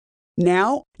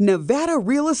Now, Nevada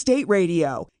Real Estate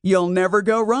Radio. You'll never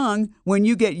go wrong when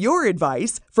you get your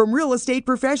advice from real estate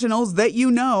professionals that you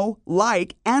know,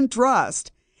 like, and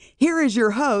trust. Here is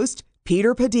your host,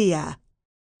 Peter Padilla.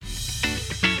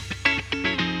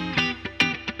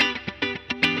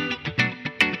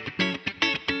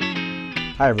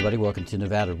 Hi, everybody. Welcome to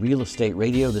Nevada Real Estate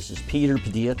Radio. This is Peter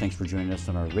Padilla. Thanks for joining us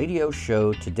on our radio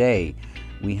show today.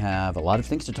 We have a lot of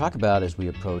things to talk about as we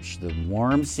approach the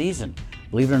warm season.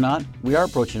 Believe it or not, we are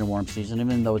approaching a warm season,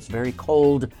 even though it's very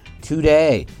cold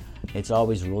today. It's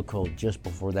always real cold just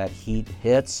before that heat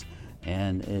hits,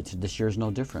 and this year is no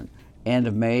different. End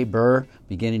of May, burr.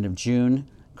 Beginning of June,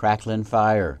 crackling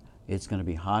fire. It's going to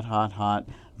be hot, hot, hot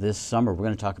this summer. We're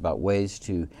going to talk about ways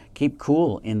to keep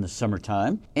cool in the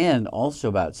summertime and also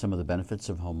about some of the benefits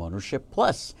of home ownership.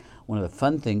 Plus, one of the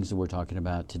fun things that we're talking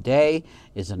about today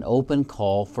is an open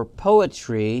call for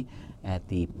poetry at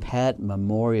the Pet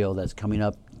Memorial that's coming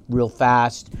up real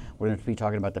fast. We're going to be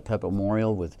talking about the Pet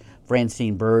Memorial with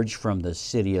Francine Burge from the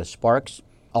City of Sparks.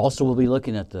 Also, we'll be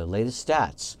looking at the latest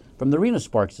stats from the Reno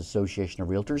Sparks Association of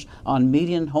Realtors on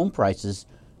median home prices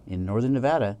in Northern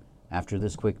Nevada after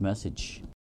this quick message.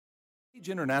 Sage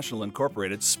International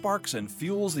Incorporated sparks and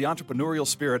fuels the entrepreneurial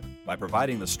spirit by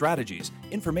providing the strategies,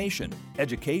 information,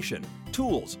 education,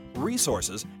 tools,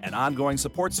 resources, and ongoing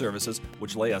support services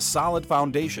which lay a solid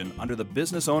foundation under the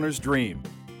business owner's dream.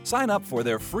 Sign up for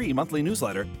their free monthly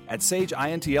newsletter at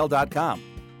sageintl.com.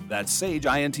 That's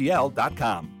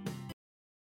sageintl.com.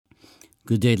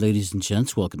 Good day, ladies and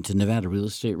gents. Welcome to Nevada Real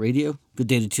Estate Radio. Good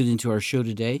day to tune into our show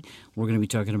today. We're going to be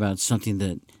talking about something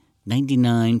that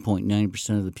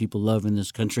 99.9% of the people love in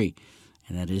this country,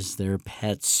 and that is their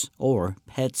pets or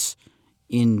pets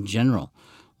in general.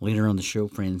 Later on the show,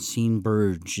 Francine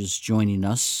Burge is joining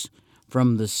us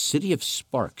from the City of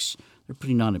Sparks. They're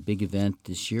putting on a big event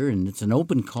this year, and it's an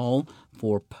open call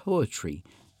for poetry,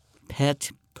 pet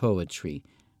poetry.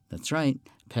 That's right,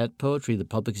 pet poetry. The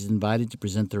public is invited to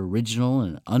present their original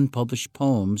and unpublished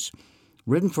poems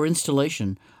written for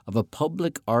installation of a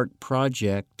public art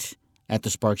project at the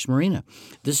Sparks Marina.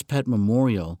 This pet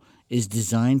memorial is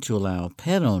designed to allow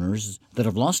pet owners that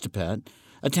have lost a pet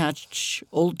attach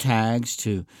old tags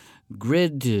to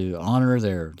grid to honor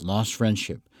their lost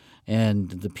friendship. And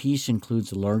the piece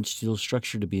includes a large steel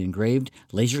structure to be engraved,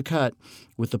 laser cut,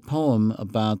 with a poem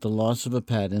about the loss of a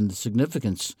pet and the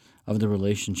significance of the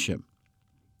relationship.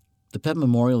 The pet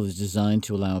memorial is designed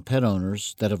to allow pet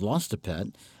owners that have lost a pet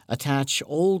attach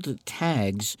old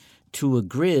tags to a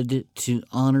grid to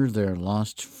honor their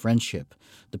lost friendship.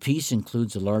 The piece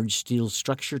includes a large steel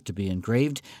structure to be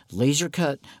engraved, laser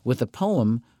cut, with a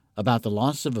poem about the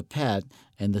loss of a pet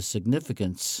and the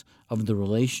significance of the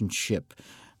relationship.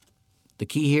 The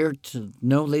key here to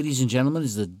know, ladies and gentlemen,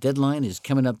 is the deadline is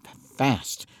coming up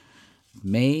fast.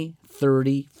 May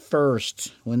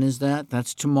 31st. When is that?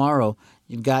 That's tomorrow.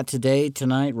 You've got today,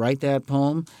 tonight, write that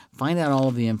poem, find out all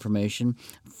of the information,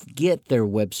 get their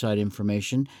website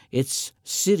information. It's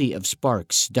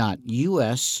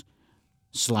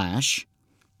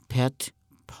cityofsparks.us/pet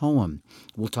poem.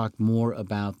 We'll talk more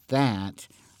about that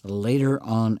later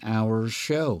on our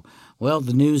show. Well,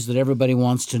 the news that everybody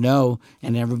wants to know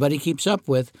and everybody keeps up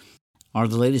with are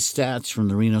the latest stats from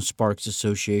the Reno Sparks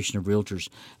Association of Realtors.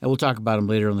 And we'll talk about them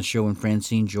later on the show when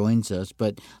Francine joins us.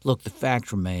 But look, the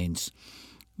fact remains,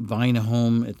 buying a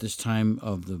home at this time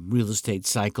of the real estate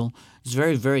cycle is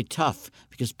very, very tough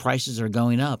because prices are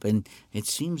going up. And it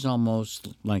seems almost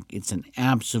like it's an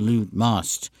absolute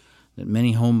must that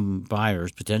many home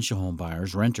buyers, potential home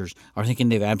buyers, renters, are thinking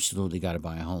they've absolutely got to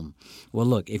buy a home. Well,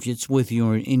 look, if it's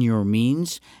in your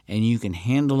means and you can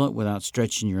handle it without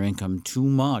stretching your income too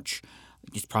much,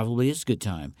 it probably is a good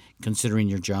time, considering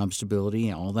your job stability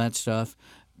and all that stuff,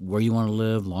 where you want to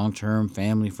live, long-term,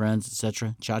 family, friends,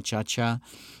 etc., cha-cha-cha.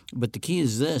 But the key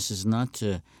is this, is not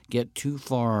to get too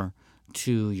far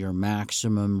to your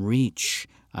maximum reach.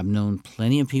 I've known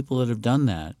plenty of people that have done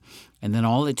that. And then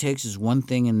all it takes is one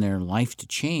thing in their life to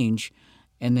change,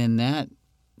 and then that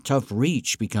tough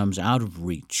reach becomes out of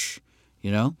reach, you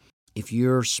know? If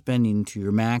you're spending to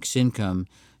your max income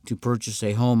to purchase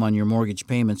a home on your mortgage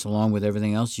payments along with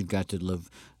everything else you've got to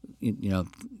live,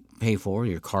 pay for,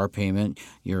 your car payment,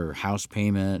 your house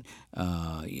payment,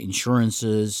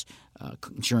 insurances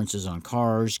on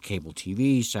cars, cable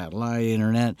TV, satellite,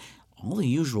 internet, all the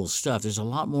usual stuff. There's a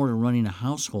lot more to running a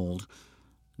household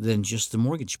than just the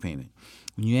mortgage payment.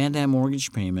 When you add that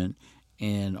mortgage payment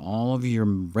and all of your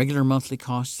regular monthly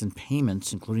costs and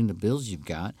payments, including the bills you've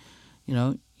got,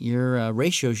 your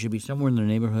ratio should be somewhere in the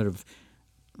neighborhood of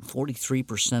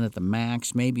 43% at the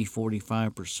max, maybe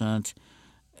 45%.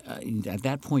 at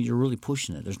that point you're really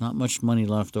pushing it. There's not much money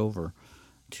left over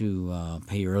to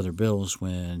pay your other bills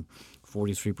when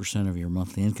 43% of your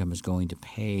monthly income is going to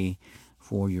pay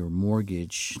for your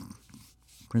mortgage,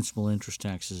 principal, interest,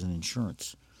 taxes, and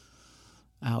insurance.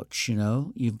 Ouch,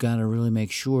 you've got to really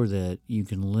make sure that you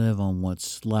can live on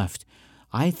what's left.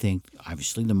 I think,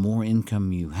 obviously, the more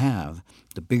income you have,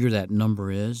 the bigger that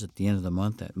number is at the end of the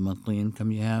month, that monthly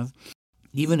income you have.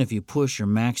 Even if you push your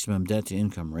maximum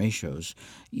debt-to-income ratios,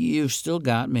 you've still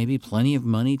got maybe plenty of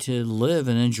money to live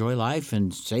and enjoy life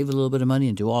and save a little bit of money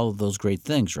and do all of those great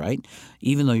things, right?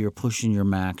 Even though you're pushing your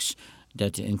max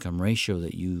debt-to-income ratio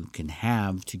that you can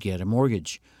have to get a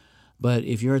mortgage. But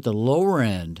if you're at the lower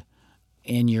end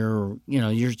and you're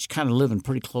kind of living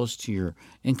pretty close to your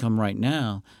income right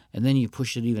now, and then you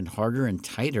push it even harder and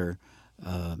tighter,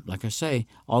 like I say,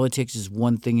 all it takes is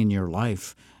one thing in your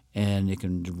life, and it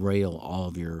can derail all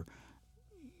of your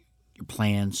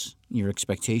plans, your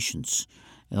expectations.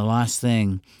 And the last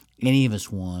thing any of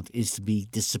us want is to be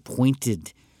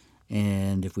disappointed.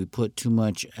 And if we put too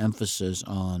much emphasis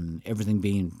on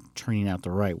everything turning out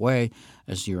the right way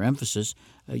as your emphasis,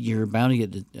 you're bound to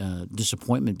get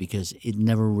disappointment because it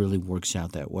never really works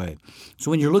out that way.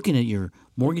 So when you're looking at your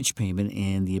mortgage payment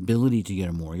and the ability to get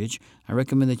a mortgage, I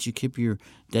recommend that you keep your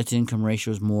debt-to-income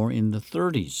ratios more in the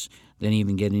 30s than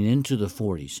even getting into the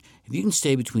 40s. If you can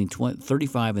stay between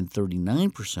 35 and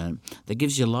 39%, that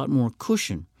gives you a lot more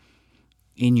cushion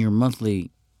in your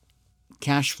monthly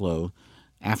cash flow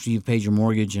after you've paid your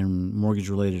mortgage and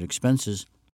mortgage-related expenses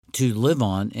to live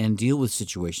on and deal with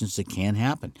situations that can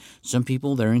happen. Some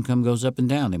people, their income goes up and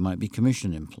down. They might be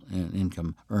commission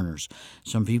income earners.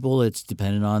 Some people, it's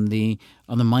dependent on the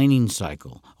mining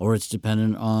cycle, or it's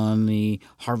dependent on the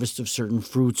harvest of certain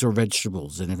fruits or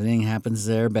vegetables. And if anything happens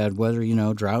there, bad weather,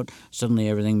 drought, suddenly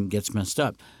everything gets messed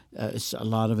up. A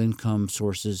lot of income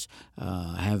sources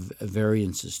have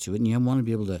variances to it, and you want to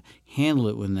be able to handle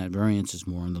it when that variance is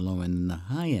more on the low end than the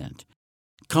high end.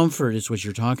 Comfort is what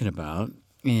you're talking about.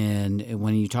 And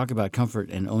when you talk about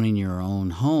comfort and owning your own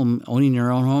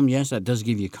home, yes, that does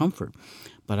give you comfort.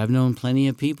 But I've known plenty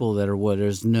of people that are what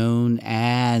is known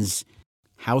as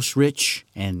house rich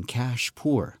and cash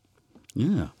poor.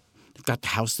 Yeah. They've got the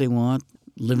house they want,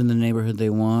 live in the neighborhood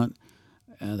they want,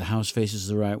 the house faces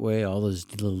the right way, all those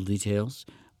little details,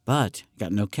 but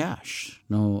got no cash,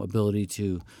 no ability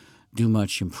to do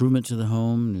much improvement to the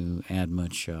home, to add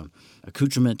much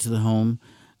accoutrement to the home.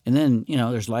 And then,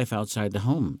 there's life outside the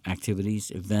home,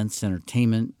 activities, events,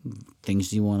 entertainment,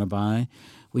 things you want to buy.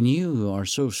 When you are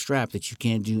so strapped that you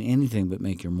can't do anything but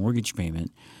make your mortgage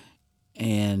payment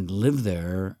and live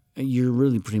there, you're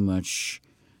really pretty much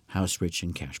house rich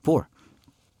and cash poor.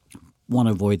 Want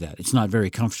to avoid that. It's not very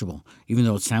comfortable. Even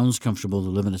though it sounds comfortable to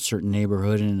live in a certain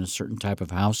neighborhood and in a certain type of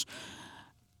house,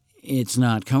 it's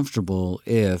not comfortable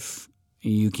if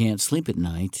you can't sleep at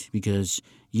night because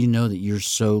you know that you're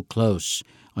so close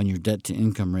on your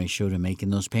debt-to-income ratio to making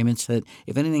those payments that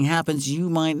if anything happens, you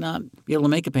might not be able to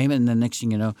make a payment, and the next thing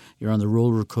you know, you're on the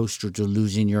roller coaster to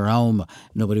losing your home.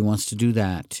 Nobody wants to do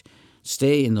that.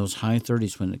 Stay in those high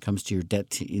 30s when it comes to your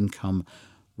debt-to-income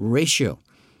ratio.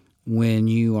 When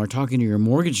you are talking to your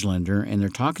mortgage lender and they're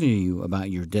talking to you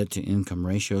about your debt-to-income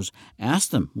ratios,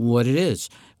 ask them what it is.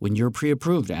 When you're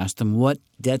pre-approved, ask them what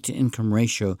debt-to-income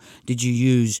ratio did you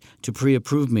use to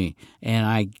pre-approve me? And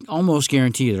I almost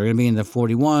guarantee you they're going to be in the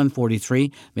 41,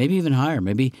 43, maybe even higher,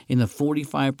 maybe in the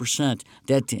 45%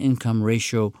 debt-to-income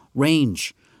ratio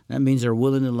range. That means they're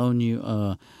willing to loan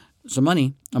you some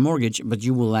money, a mortgage, but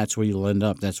that's where you'll end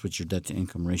up. That's what your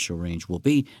debt-to-income ratio range will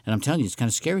be. And I'm telling you, it's kind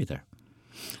of scary there.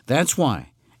 That's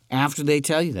why, after they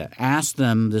tell you that, ask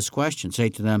them this question. Say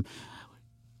to them,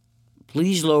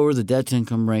 please lower the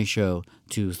debt-to-income ratio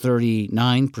to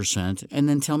 39%, and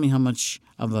then tell me how much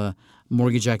of a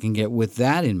mortgage I can get with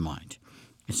that in mind.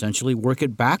 Essentially, work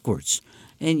it backwards.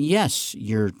 And yes,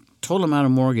 your total amount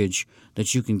of mortgage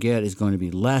that you can get is going to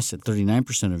be less at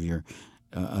 39%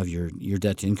 of your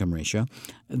debt-to-income ratio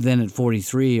than at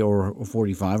 43 or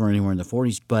 45 or anywhere in the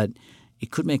 40s, but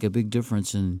it could make a big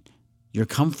difference in your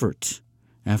comfort,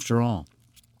 after all.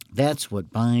 That's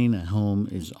what buying a home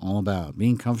is all about,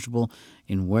 being comfortable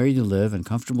in where you live and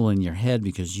comfortable in your head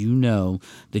because you know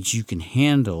that you can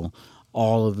handle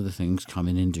all of the things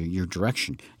coming into your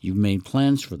direction. You've made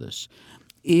plans for this.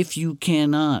 If you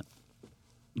cannot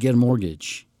get a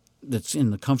mortgage that's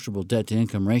in the comfortable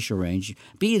debt-to-income ratio range,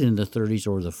 be it in the 30s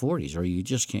or the 40s, or you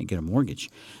just can't get a mortgage,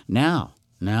 now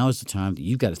is the time that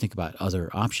you've got to think about other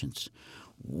options.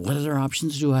 What other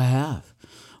options do I have?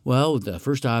 Well, the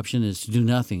first option is to do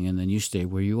nothing and then you stay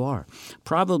where you are.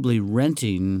 Probably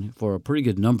renting for a pretty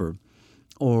good number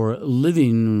or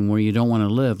living where you don't want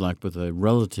to live, like with a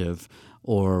relative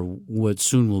or what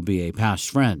soon will be a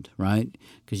past friend, right?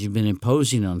 Because you've been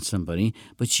imposing on somebody,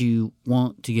 but you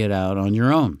want to get out on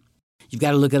your own. You've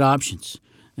got to look at options.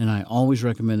 And I always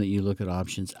recommend that you look at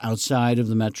options outside of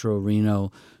the Metro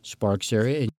Reno Sparks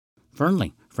area.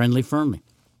 Fernley. The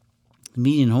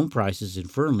median home prices in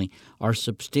Fernley are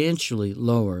substantially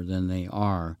lower than they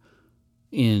are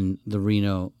in the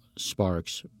Reno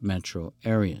Sparks metro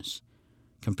areas.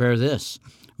 Compare this.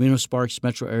 Reno Sparks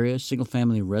metro area,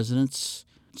 single-family residence,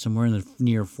 somewhere in the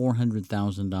near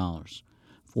 $400,000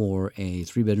 for a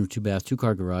 3-bedroom, 2-bath,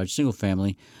 2-car garage,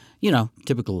 single-family,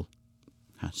 typical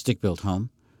stick-built home,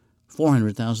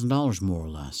 $400,000 more or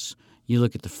less. You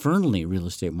look at the Fernley real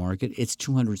estate market, it's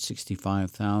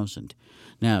 $265,000.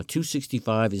 Now,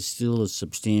 $265,000 is still a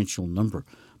substantial number,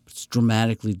 but it's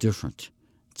dramatically different.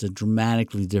 It's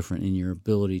dramatically different in your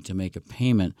ability to make a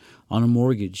payment on a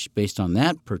mortgage based on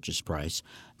that purchase price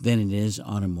than it is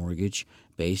on a mortgage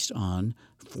based on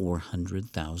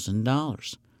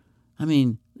 $400,000. I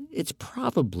mean, it's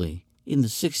probably in the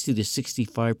 60 to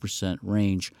 65%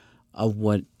 range of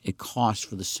what it costs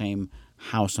for the same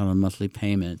house on a monthly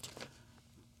payment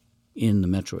in the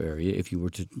metro area if you were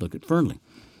to look at Fernley.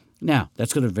 Now,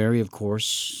 that's going to vary, of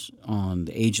course, on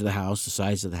the age of the house, the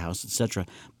size of the house, etc.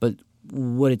 But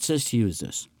what it says to you is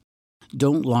this.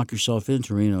 Don't lock yourself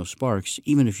into Reno Sparks,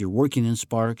 even if you're working in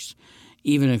Sparks,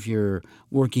 even if you're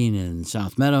working in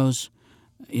South Meadows.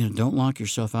 Don't lock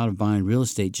yourself out of buying real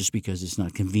estate just because it's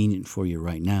not convenient for you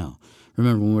right now.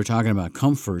 Remember, when we're talking about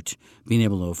comfort, being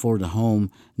able to afford a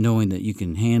home, knowing that you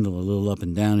can handle a little up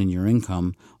and down in your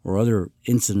income or other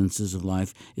incidences of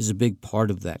life is a big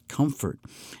part of that comfort.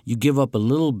 You give up a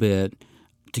little bit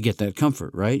to get that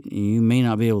comfort, right? You may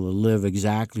not be able to live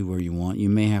exactly where you want. You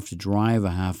may have to drive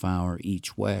a half hour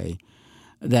each way.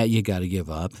 That you got to give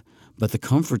up. But the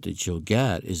comfort that you'll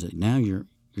get is that now you're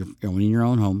owning your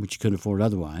own home, which you couldn't afford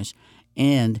otherwise,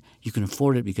 and you can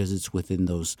afford it because it's within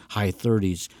those high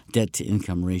 30s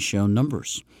debt-to-income ratio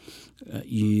numbers.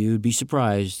 You'd be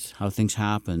surprised how things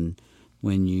happen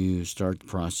when you start the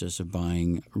process of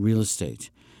buying real estate.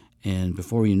 And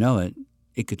before you know it,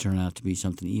 it could turn out to be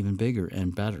something even bigger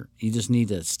and better. You just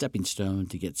need a stepping stone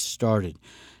to get started.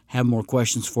 Have more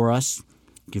questions for us?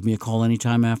 Give me a call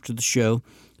anytime after the show,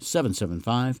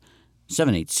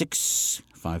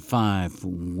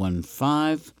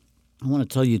 775-786-5515. I want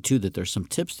to tell you, too, that there's some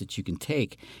tips that you can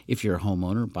take if you're a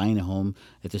homeowner buying a home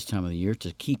at this time of the year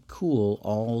to keep cool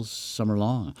all summer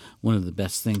long. One of the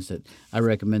best things that I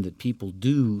recommend that people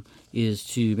do is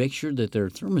to make sure that their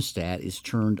thermostat is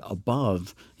turned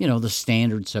above, the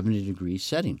standard 70-degree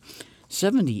setting.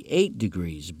 78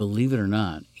 degrees, believe it or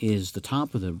not, is the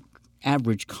top of the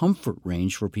average comfort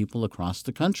range for people across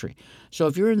the country. So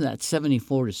if you're in that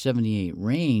 74 to 78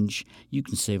 range, you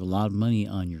can save a lot of money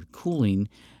on your cooling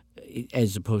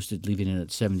as opposed to leaving it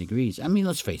at 7 degrees. I mean,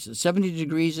 let's face it, 70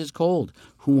 degrees is cold.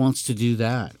 Who wants to do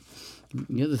that?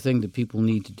 The other thing that people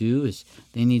need to do is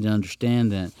they need to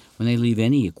understand that when they leave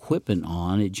any equipment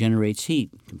on, it generates heat.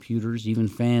 Computers, even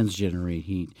fans generate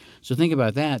heat. So think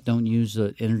about that. Don't use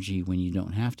the energy when you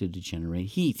don't have to generate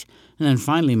heat. And then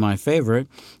finally, my favorite,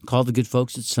 call the good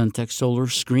folks at SunTech Solar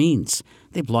Screens.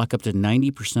 They block up to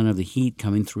 90% of the heat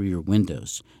coming through your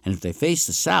windows. And if they face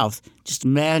the south, just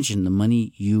imagine the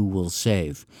money you will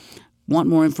save. Want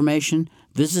more information?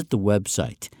 Visit the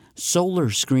website,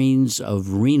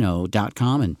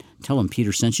 solarscreensofreno.com, and tell them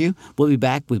Peter sent you. We'll be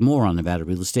back with more on Nevada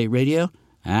Real Estate Radio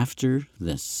after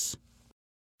this.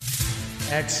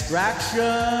 Extraction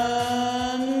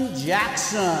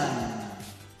Jackson.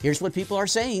 Here's what people are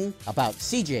saying about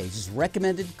CJ's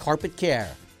recommended carpet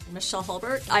care. Michelle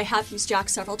Hulbert. I have used Jack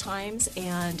several times,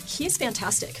 and he's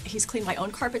fantastic. He's cleaned my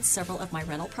own carpets, several of my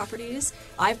rental properties.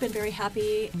 I've been very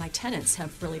happy. My tenants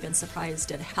have really been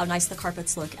surprised at how nice the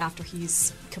carpets look after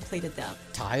he's completed them.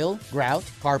 Tile, grout,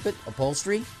 carpet,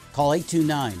 upholstery? Call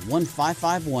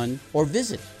 829-1551 or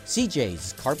visit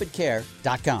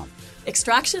cjscarpetcare.com.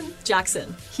 Extraction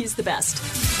Jackson. He's the best.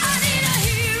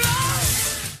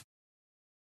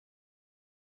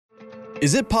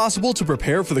 Is it possible to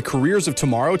prepare for the careers of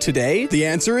tomorrow today? The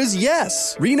answer is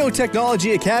yes. Reno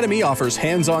Technology Academy offers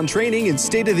hands-on training in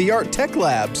state-of-the-art tech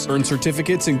labs. Earn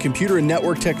certificates in computer and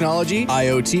network technology,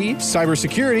 IoT,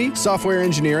 cybersecurity, software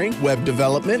engineering, web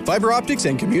development, fiber optics,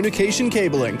 and communication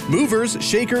cabling. Movers,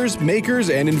 shakers, makers,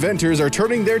 and inventors are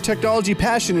turning their technology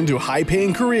passion into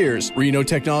high-paying careers. Reno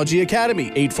Technology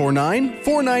Academy,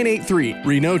 849-4983,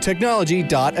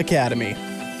 renotechnology.academy.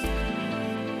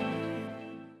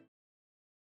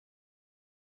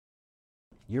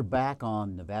 You're back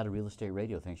on Nevada Real Estate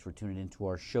Radio. Thanks for tuning into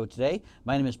our show today.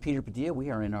 My name is Peter Padilla. We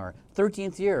are in our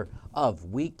 13th year of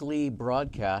weekly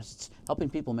broadcasts, helping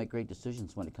people make great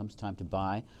decisions when it comes time to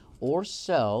buy or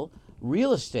sell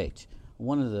real estate.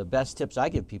 One of the best tips I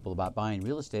give people about buying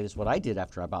real estate is what I did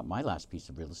after I bought my last piece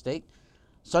of real estate.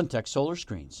 SunTech solar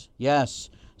screens. Yes,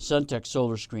 SunTech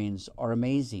solar screens are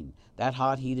amazing. That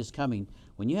hot heat is coming.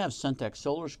 When you have SunTech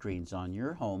solar screens on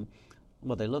your home,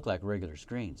 well, they look like regular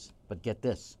screens. But get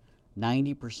this,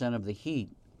 90% of the heat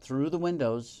through the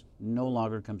windows no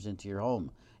longer comes into your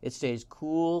home. It stays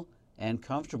cool and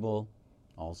comfortable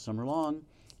all summer long.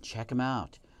 Check them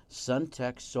out.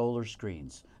 SunTech solar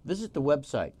screens. Visit the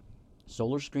website,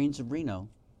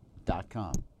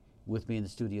 solarscreensofreno.com. With me in the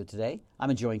studio today, I'm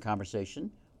enjoying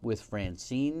conversation with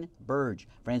Francine Burge.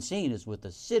 Francine is with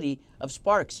the City of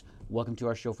Sparks. Welcome to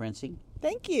our show, Francine.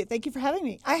 Thank you. Thank you for having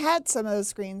me. I had some of those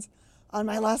screens on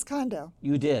my last condo.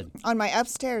 You did? On my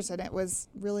upstairs, and it was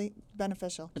really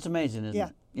beneficial. It's amazing, isn't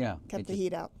it? Yeah. Kept the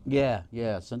heat out. Yeah.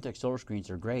 SunTech solar screens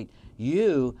are great.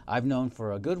 I've known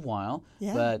for a good while,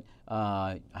 but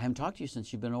I haven't talked to you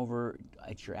since you've been over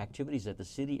at your activities at the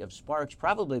City of Sparks,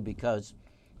 probably because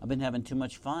I've been having too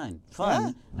much fun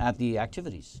at the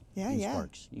activities in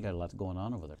Sparks. You got a lot going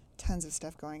on over there. Tons of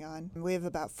stuff going on. We have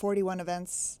about 41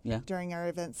 events during our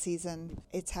event season.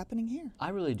 It's happening here. I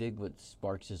really dig what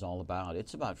Sparks is all about.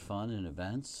 It's about fun and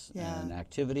events and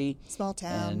activity. Small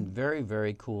town. And very,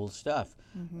 very cool stuff.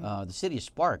 Mm-hmm. The City of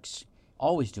Sparks,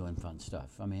 always doing fun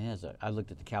stuff. I mean, I looked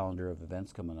at the calendar of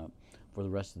events coming up for the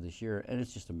rest of this year, and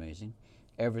it's just amazing.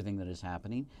 Everything that is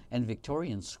happening. And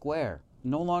Victorian Square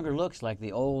no longer looks like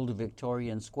the old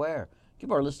Victorian Square.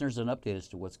 Give our listeners an update as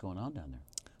to what's going on down there.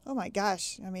 Oh my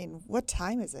gosh! I mean, what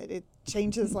time is it? It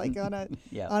changes like on a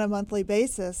on a monthly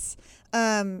basis.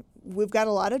 We've got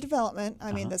a lot of development.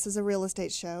 I mean, this is a real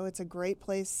estate show. It's a great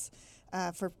place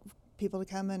for people to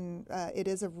come, and it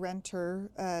is a renter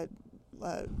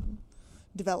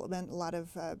development. A lot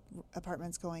of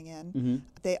apartments going in. Mm-hmm.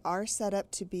 They are set up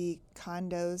to be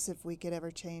condos. If we could ever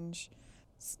change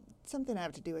something that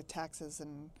have to do with taxes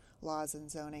and laws and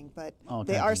zoning, but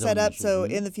they are set up so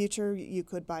in the future you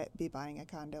could be buying a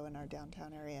condo in our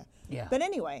downtown area. Yeah. But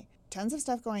anyway, tons of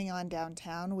stuff going on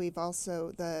downtown. We've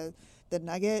also the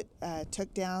Nugget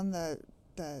took down the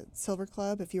Silver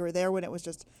Club. If you were there when it was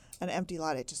just an empty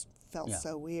lot, it just felt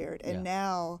so weird. And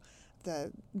now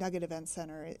the Nugget Event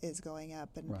Center is going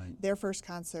up, and their first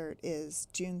concert is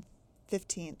June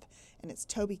 15th, and it's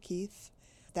Toby Keith.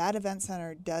 That event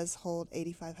center does hold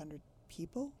 8,500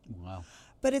 people. Wow.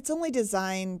 But it's only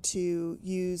designed to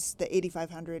use the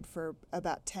 8,500 for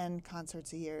about 10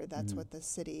 concerts a year. That's what the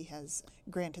city has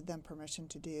granted them permission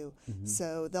to do. Mm-hmm.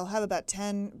 So they'll have about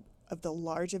 10 of the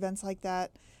large events like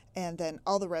that, and then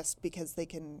all the rest, because they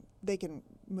can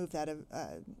move that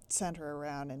center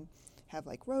around and have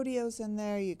like rodeos in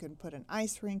there. You can put an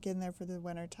ice rink in there for the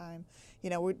wintertime.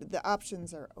 The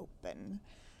options are open.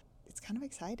 It's kind of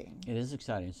exciting. It is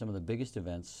exciting. Some of the biggest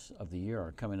events of the year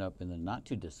are coming up in the not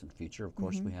too distant future. Of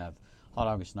course, we have Hot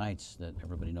August Nights that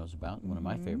everybody knows about. One of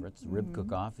my favorites. The Rib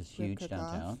Cook-Off is huge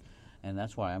downtown. And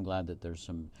that's why I'm glad that there's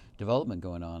some development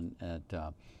going on at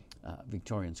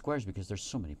Victorian Squares, because there's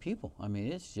so many people. I mean,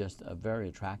 it's just a very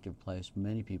attractive place.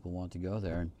 Many people want to go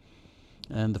there.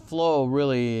 And the flow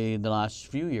really, the last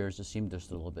few years, it seemed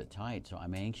just a little bit tight. So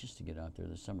I'm anxious to get out there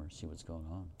this summer and see what's going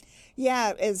on.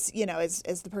 Yeah, as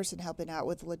the person helping out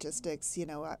with logistics,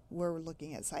 we're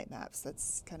looking at site maps.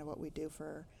 That's kind of what we do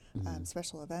for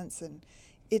special events. And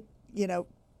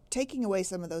taking away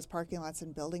some of those parking lots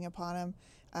and building upon them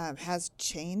has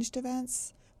changed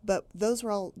events. But those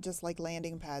were all just like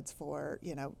landing pads for,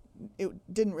 it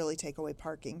didn't really take away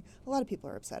parking. A lot of people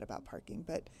are upset about parking,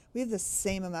 but we have the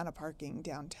same amount of parking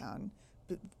downtown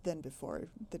than before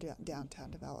the downtown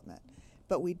development.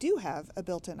 But we do have a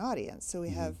built-in audience. So we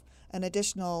have an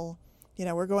additional,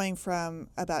 we're going from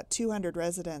about 200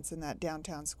 residents in that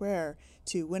downtown square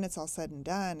to, when it's all said and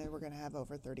done, and we're going to have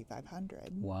over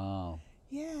 3,500. Wow.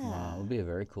 Yeah. Wow, it'll be a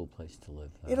very cool place to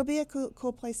live. It'll be a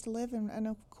cool place to live and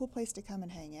a cool place to come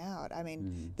and hang out. I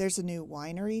mean, there's a new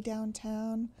winery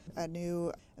downtown, a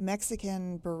new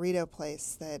Mexican burrito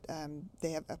place that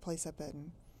they have a place up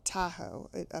in Tahoe,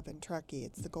 up in Truckee.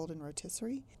 It's the Golden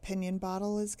Rotisserie. Pinion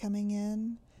Bottle is coming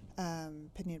in.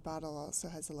 Pinion Bottle also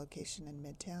has a location in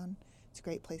Midtown. It's a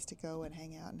great place to go and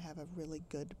hang out and have a really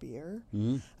good beer.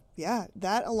 Mm-hmm. Yeah,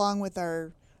 that along with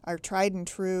our tried and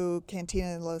true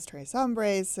Cantina de los Tres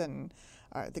Hombres and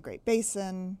the Great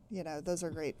Basin, those are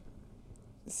great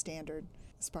standard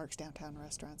Sparks downtown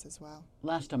restaurants as well.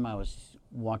 Last time I was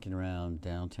walking around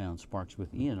downtown Sparks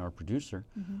with Ian, our producer,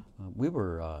 we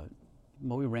were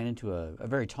Well, we ran into a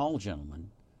very tall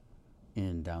gentleman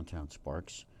in downtown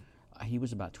Sparks. He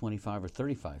was about 25 or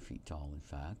 35 feet tall, in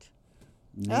fact.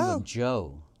 Name of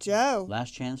Joe. Joe.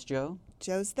 Last Chance Joe?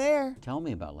 Joe's there. Tell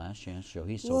me about Last Chance Joe.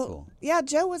 He's so cool. Yeah,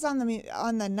 Joe was on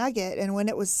the Nugget, and when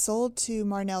it was sold to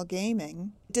Marnell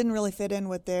Gaming, it didn't really fit in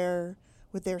with their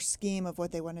scheme of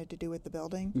what they wanted to do with the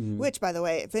building. Mm-hmm. Which, by the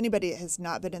way, if anybody has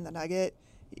not been in the Nugget,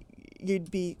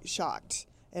 you'd be shocked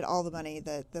at all the money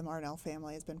that the Marnell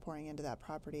family has been pouring into that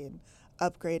property and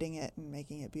upgrading it and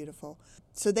making it beautiful.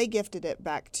 So they gifted it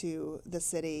back to the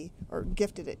city, or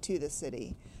gifted it to the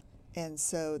city. And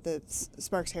so the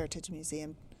Sparks Heritage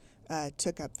Museum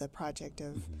took up the project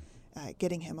of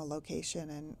getting him a location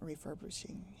and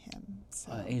refurbishing him.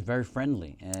 So. He's very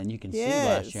friendly, and you can see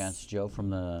Yes. Last Chance Joe from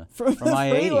the the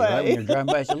I-80, freeway. right? When you're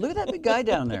driving by, so look at that big guy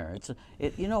down there.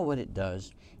 You know what it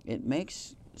does? It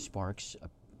makes Sparks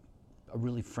a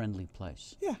really friendly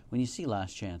place. Yeah. When you see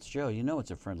Last Chance Joe, you know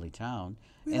it's a friendly town.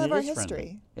 We and love it our is history.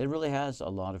 Friendly. It really has a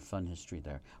lot of fun history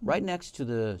there. Right next to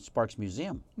the Sparks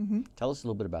Museum. Tell us a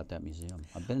little bit about that museum.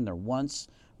 I've been in there once,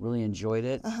 really enjoyed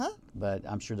it, but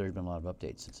I'm sure there's been a lot of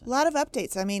updates since then. A lot of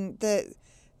updates. I mean, the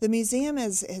museum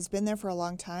has been there for a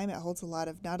long time. It holds a lot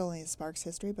of not only Sparks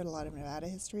history, but a lot of Nevada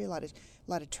history, a lot of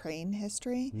train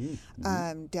history.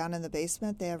 Down in the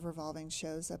basement, they have revolving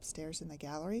shows upstairs in the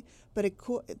gallery. But a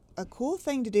cool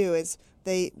thing to do is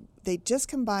they just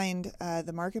combined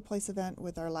the Marketplace event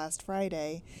with our last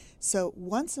Friday. So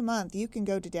once a month, you can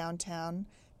go to downtown.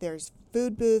 There's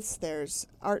food booths, there's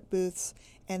art booths,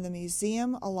 and the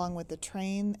museum, along with the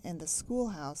train and the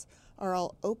schoolhouse, are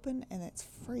all open, and it's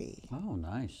free. Oh,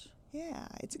 nice. Yeah,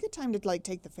 it's a good time to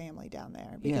take the family down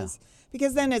there because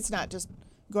then it's not just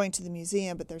going to the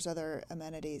museum, but there's other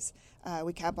amenities.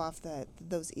 We cap off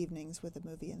those evenings with a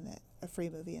free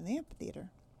movie in the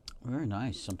amphitheater. Very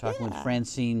nice. I'm talking with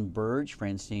Francine Burge.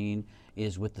 Francine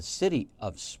is with the city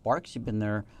of Sparks. You've been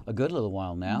there a good little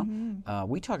while now.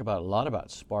 We talk a lot about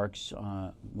Sparks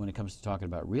when it comes to talking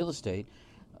about real estate,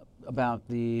 about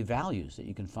the values that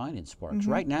you can find in Sparks.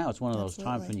 Right now, it's one of those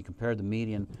times when you compare the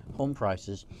median home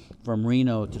prices from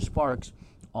Reno to Sparks.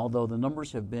 Although the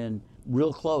numbers have been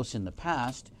real close in the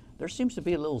past, there seems to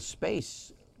be a little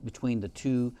space between the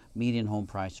two median home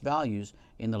price values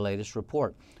in the latest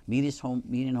report.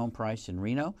 Median home price in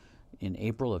Reno in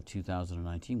April of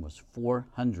 2019 was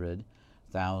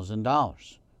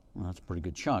 $400,000. Well, that's a pretty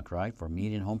good chunk, right, for a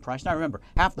median home price. Now remember,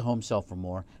 half the homes sell for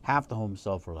more, half the homes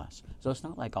sell for less. So it's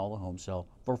not like all the homes sell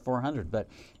for $400,000, but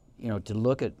to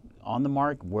look at on the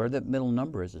mark where that middle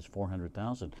number is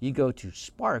 $400,000. You go to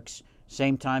Sparks,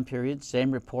 same time period, same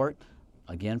report,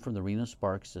 again from the Reno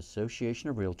Sparks Association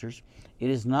of Realtors. It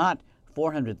is not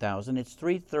 $400,000, it's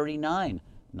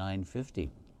 $339,950.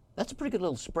 That's a pretty good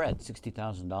little spread,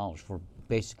 $60,000 for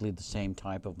basically the same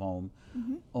type of home,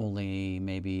 only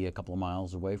maybe a couple of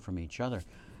miles away from each other.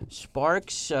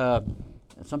 Sparks,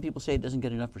 some people say it doesn't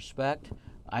get enough respect.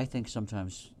 I think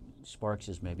sometimes Sparks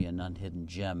is maybe an unhidden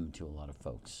gem to a lot of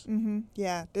folks.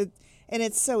 Yeah, and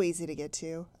it's so easy to get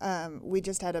to. We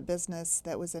just had a business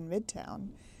that was in Midtown,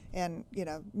 and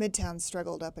Midtown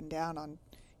struggled up and down on,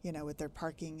 with their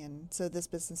parking, and so this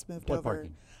business moved What over.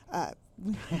 parking?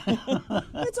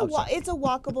 It's a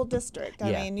walkable district.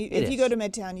 I mean, if you go to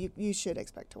Midtown, you should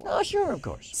expect to walk. Oh, sure, of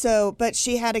course. So, but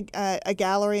she had a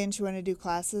gallery and she wanted to do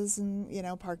classes, and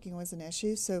parking was an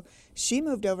issue. So she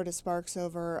moved over to Sparks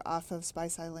over off of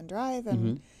Spice Island Drive,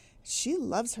 and she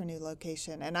loves her new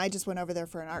location. And I just went over there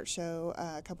for an art show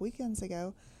a couple weekends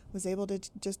ago. Was able to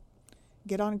just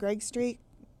get on Gregg Street,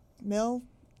 Mill,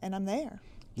 and I'm there.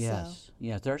 Yes, So.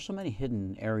 yes. There are so many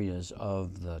hidden areas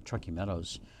of the Truckee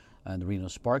Meadows and the Reno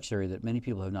Sparks area that many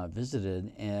people have not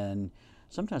visited. And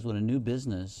sometimes when a new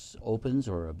business opens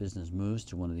or a business moves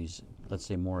to one of these, let's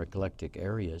say, more eclectic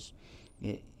areas,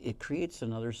 it creates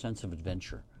another sense of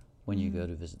adventure when you go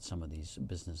to visit some of these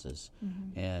businesses.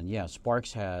 And yeah,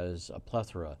 Sparks has a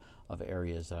plethora of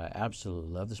areas that I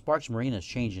absolutely love. The Sparks Marina is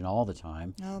changing all the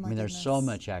time. Oh, my I mean, there's so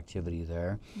goodness. much activity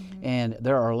there. And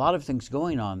there are a lot of things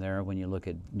going on there when you look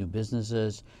at new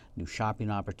businesses, new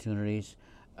shopping opportunities,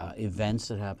 events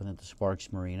that happen at the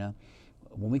Sparks Marina.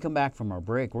 When we come back from our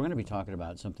break, we're going to be talking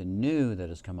about something new that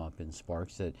has come up in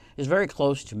Sparks that is very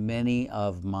close to many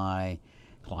of my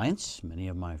clients, many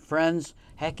of my friends.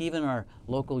 Heck, even our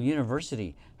local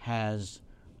university has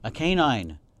a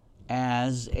canine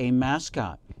as a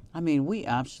mascot. I mean, we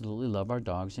absolutely love our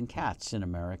dogs and cats in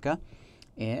America,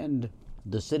 and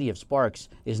the city of Sparks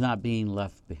is not being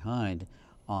left behind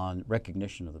on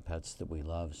recognition of the pets that we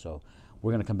love. So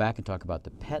we're going to come back and talk about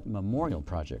the Pet Memorial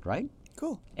Project, right?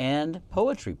 Cool. And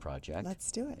Poetry Project.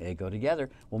 Let's do it. They go together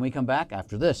when we come back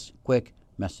after this quick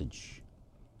message.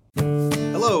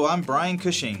 Hello, I'm Brian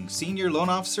Cushing, Senior Loan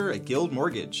Officer at Guild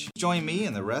Mortgage. Join me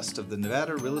and the rest of the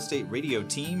Nevada Real Estate Radio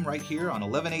team right here on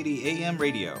 1180 AM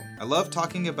radio. I love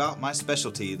talking about my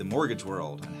specialty, the mortgage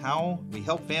world, and how we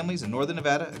help families in Northern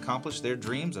Nevada accomplish their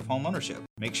dreams of home ownership.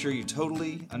 Make sure you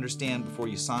totally understand before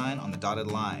you sign on the dotted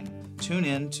line. Tune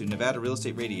in to Nevada Real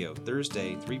Estate Radio,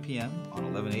 Thursday, 3 p.m.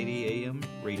 on 1180 AM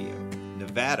radio.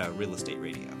 Nevada Real Estate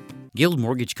Radio. Guild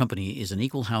Mortgage Company is an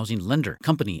equal housing lender.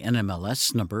 Company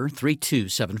NMLS number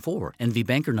 3274, NV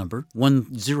Banker number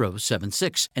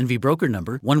 1076, NV Broker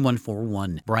number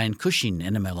 1141. Brian Cushing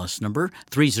NMLS number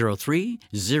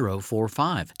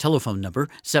 303045. Telephone number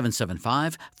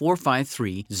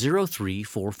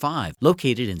 775-453-0345.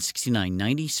 Located in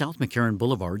 6990 South McCarran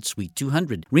Boulevard, Suite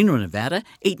 200, Reno, Nevada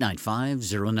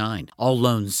 89509. All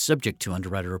loans subject to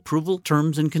underwriter approval.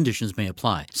 Terms and conditions may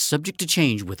apply. Subject to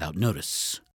change without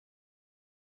notice.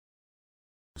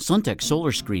 Suntech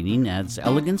Solar Screening adds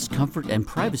elegance, comfort, and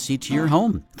privacy to your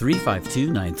home.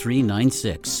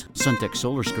 352-9396. Suntech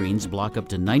Solar Screens block up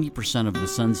to 90% of the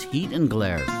sun's heat and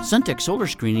glare. Suntech Solar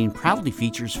Screening proudly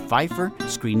features Pfeiffer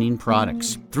screening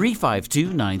products.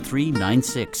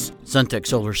 352-9396. Suntech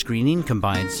Solar Screening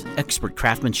combines expert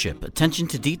craftsmanship, attention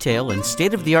to detail, and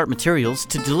state-of-the-art materials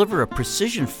to deliver a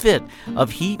precision fit of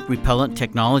heat-repellent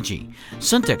technology.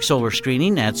 Suntech Solar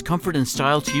Screening adds comfort and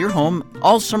style to your home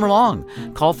all summer long.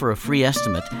 Call for a free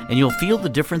estimate, and you'll feel the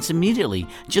difference immediately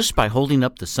just by holding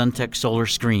up the Suntech Solar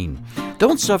Screen.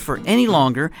 Don't suffer any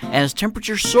longer as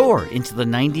temperatures soar into the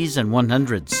 90s and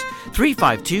 100s.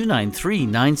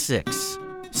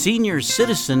 352-9396. Senior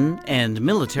citizen and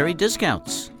military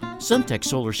discounts. Suntech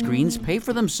Solar Screens pay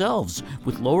for themselves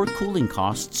with lower cooling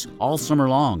costs all summer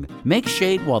long. Make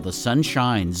shade while the sun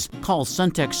shines. Call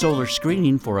Suntech Solar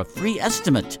Screening for a free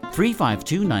estimate.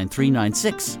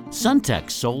 352-9396. Suntech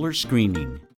Solar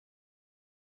Screening.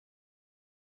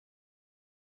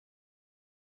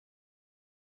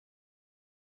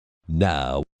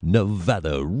 Now,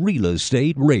 Nevada Real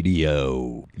Estate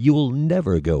Radio. You'll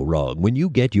never go wrong when you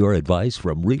get your advice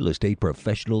from real estate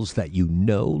professionals that you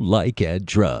know, like, and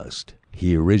trust.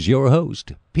 Here is your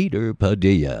host, Peter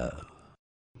Padilla.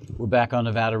 We're back on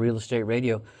Nevada Real Estate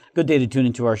Radio. Good day to tune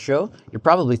into our show. You're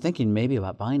probably thinking maybe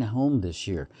about buying a home this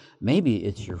year. Maybe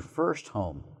it's your first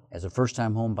home. As a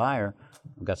first-time home buyer,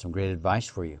 we've got some great advice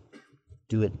for you.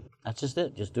 Do it. That's just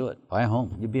it. Just do it. Buy a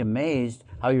home. You'll be amazed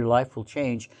how your life will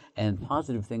change and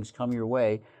positive things come your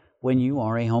way when you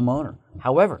are a homeowner.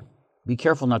 However, be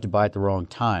careful not to buy at the wrong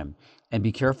time, and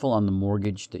be careful on the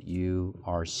mortgage that you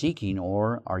are seeking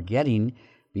or are getting,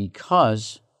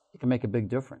 because it can make a big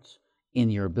difference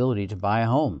in your ability to buy a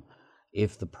home.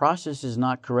 If the process is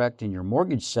not correct in your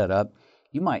mortgage setup,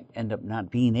 you might end up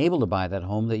not being able to buy that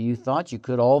home that you thought you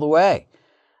could all the way.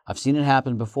 I've seen it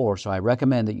happen before, so I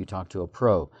recommend that you talk to a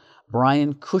pro.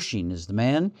 Brian Cushing is the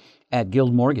man at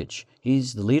Guild Mortgage.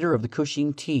 He's the leader of the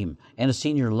Cushing team and a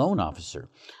senior loan officer.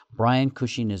 Brian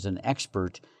Cushing is an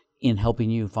expert in helping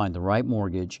you find the right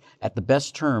mortgage at the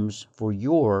best terms for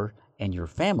your and your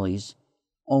family's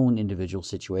own individual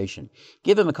situation.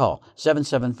 Give him a call,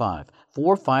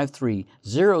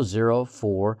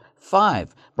 775-453-0045.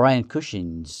 Brian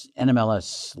Cushing's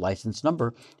NMLS license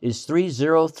number is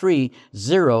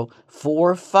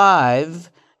 303045.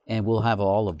 And we'll have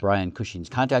all of Brian Cushing's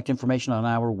contact information on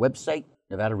our website,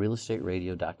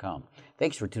 NevadaRealEstateRadio.com.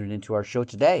 Thanks for tuning into our show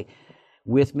today.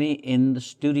 With me in the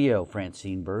studio,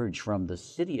 Francine Burge from the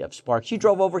city of Sparks. You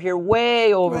drove over here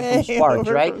way over from Sparks,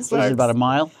 right? Was it about a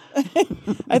mile?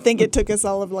 I think it took us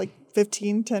all of like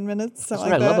 15, 10 minutes, something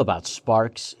like that. That's what I love about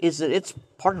Sparks, is that it's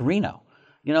part of Reno.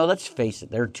 You know, let's face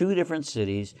it, they're two different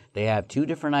cities. They have two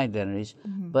different identities,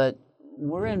 but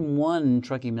we're in one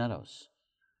Truckee Meadows.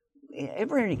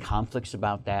 Ever any conflicts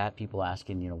about that? People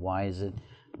asking, why is it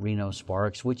Reno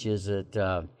Sparks? Which is it?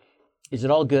 Is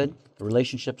it all good? The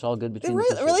relationship's all good between the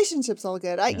two? The relationship's all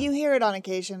good. You hear it on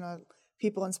occasion.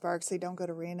 People in Sparks, they don't go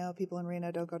to Reno. People in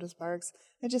Reno don't go to Sparks.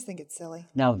 I just think it's silly.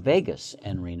 Now, Vegas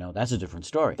and Reno, that's a different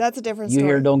story. That's a different story. You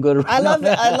hear don't go to Reno. I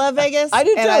love Vegas. I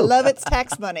do too. And I love its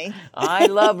tax money. I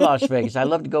love Las Vegas. I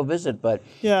love to go visit, but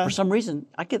for some reason,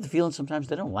 I get the feeling sometimes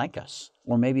they don't like us.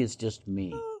 Or maybe it's just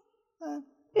me.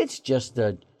 It's just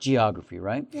the geography,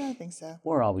 right? Yeah, I think so.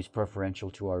 We're always preferential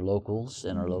to our locals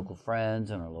and our local friends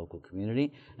and our local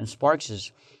community. And Sparks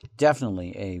is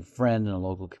definitely a friend in a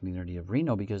local community of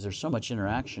Reno because there's so much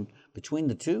interaction between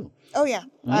the two. Oh, yeah.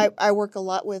 Mm-hmm. I work a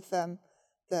lot with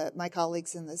my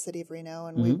colleagues in the city of Reno,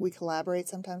 and we collaborate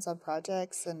sometimes on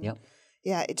projects. And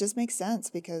yeah, it just makes sense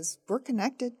because we're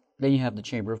connected. Then you have the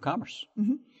Chamber of Commerce.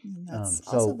 And that's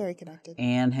also very connected.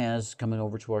 Anne has coming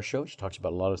over to our show. She talks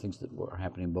about a lot of things that are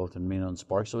happening both in Reno and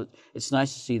Sparks. So it's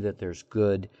nice to see that there's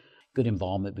good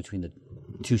involvement between the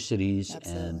two cities.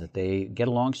 Absolutely. And that they get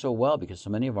along so well, because so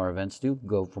many of our events do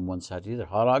go from one side to the other.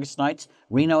 Hot August Nights,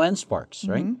 Reno and Sparks,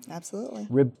 right? Absolutely.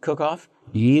 Rib cook-off,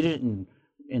 you eat it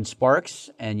in Sparks,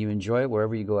 and you enjoy it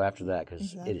wherever you go after that,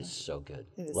 because it is so good.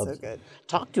 It is Love so good.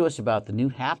 Talk to us about the new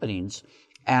happenings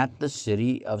at the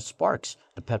City of Sparks,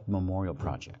 the Pet Memorial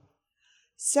Project.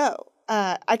 So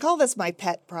I call this my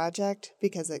pet project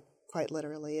because it quite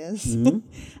literally is.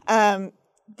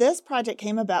 This project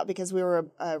came about because we were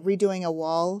redoing a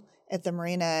wall at the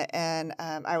marina, and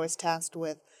I was tasked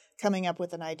with coming up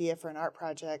with an idea for an art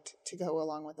project to go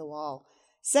along with the wall.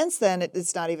 Since then,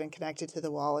 it's not even connected to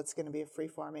the wall. It's going to be a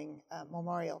free-forming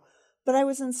memorial. But I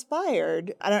was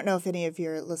inspired. I don't know if any of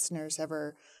your listeners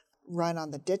ever run on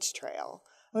the ditch trail.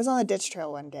 I was on the ditch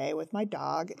trail one day with my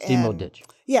dog. Steamboat Ditch.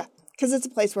 Yeah, because it's a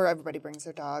place where everybody brings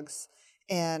their dogs.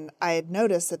 And I had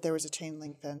noticed that there was a chain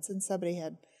link fence, and somebody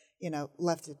had,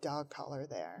 left a dog collar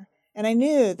there. And I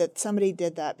knew that somebody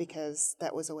did that because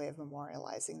that was a way of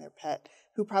memorializing their pet,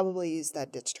 who probably used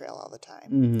that ditch trail all the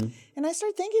time. And I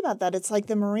started thinking about that. It's like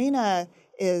the marina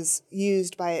is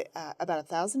used by about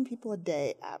 1,000 people a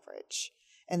day average.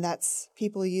 And that's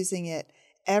people using it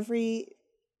every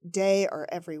day or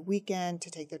every weekend to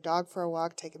take their dog for a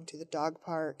walk, take them to the dog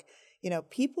park.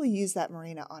 People use that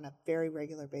marina on a very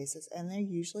regular basis, and they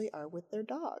usually are with their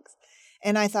dogs.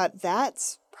 And I thought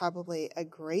that's probably a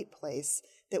great place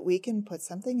that we can put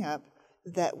something up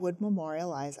that would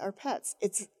memorialize our pets.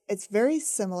 It's very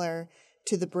similar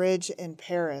to the bridge in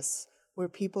Paris, where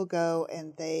people go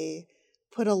and they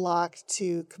put a lock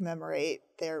to commemorate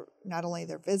not only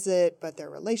their visit, but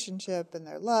their relationship and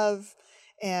their love.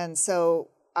 And so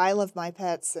I love my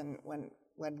pets, and when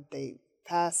they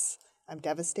pass, I'm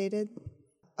devastated.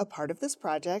 A part of this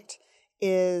project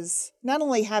is not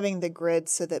only having the grid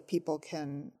so that people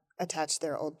can attach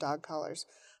their old dog collars,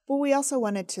 but we also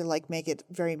wanted to make it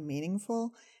very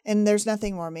meaningful. And there's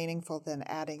nothing more meaningful than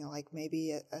adding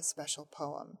maybe a special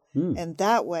poem. And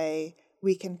that way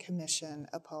we can commission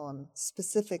a poem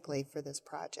specifically for this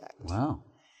project. Wow.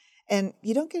 And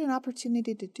you don't get an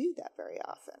opportunity to do that very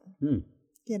often.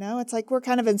 It's like we're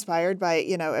kind of inspired by,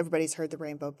 everybody's heard the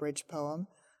Rainbow Bridge poem,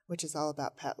 which is all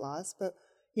about pet loss. But,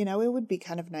 it would be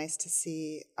kind of nice to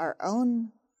see our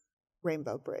own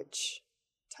Rainbow Bridge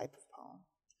type of poem.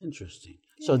 Interesting.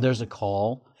 Yeah. So there's a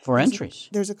call for entries.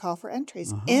 There's a call for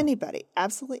entries. Anybody,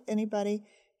 absolutely anybody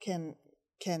can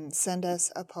send us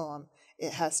a poem.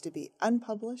 It has to be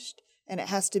unpublished, and it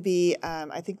has to be,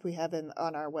 I think we have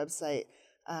on our website,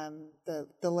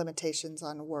 the limitations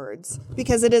on words,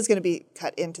 because it is going to be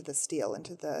cut into the steel,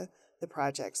 into the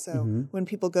project. So when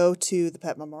people go to the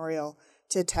Pet Memorial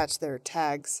to attach their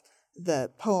tags,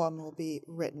 the poem will be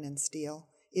written in steel,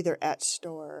 either etched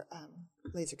or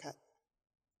laser cut.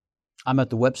 I'm at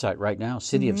the website right now,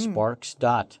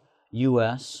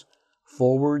 cityofsparks.us/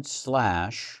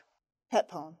 pet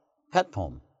poem. Pet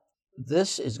poem.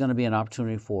 This is going to be an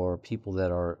opportunity for people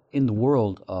that are in the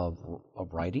world of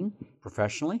writing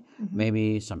professionally,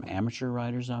 maybe some amateur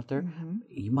writers out there.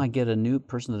 You might get a new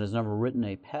person that has never written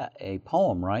a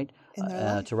poem, right?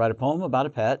 To write a poem about a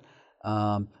pet.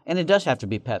 And it does have to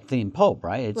be pet-themed poem,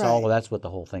 right? It's all that's what the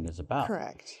whole thing is about.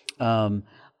 Correct. I'm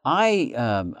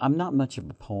not much of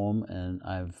a poem, and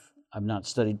I've not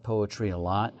studied poetry a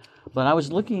lot, but I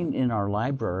was looking in our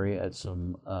library at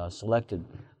some selected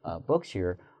books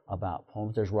here about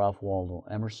poems. There's Ralph Waldo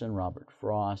Emerson, Robert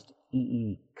Frost,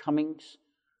 E.E. Cummings,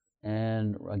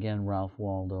 and again, Ralph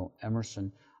Waldo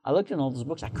Emerson. I looked in all those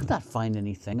books. I could not find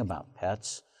anything about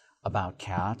pets, about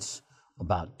cats,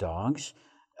 about dogs.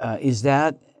 Is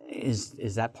that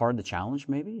part of the challenge,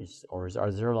 maybe?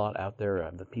 Are there a lot out there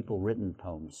of the people written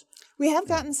poems? We have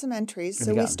gotten some entries.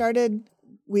 So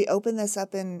we opened this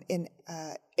up in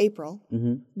April.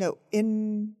 No,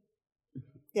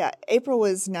 April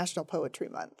was National Poetry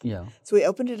Month. Yeah. So we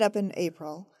opened it up in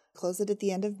April, closed it at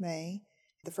the end of May.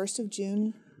 The 1st of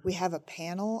June, we have a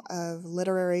panel of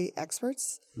literary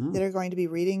experts that are going to be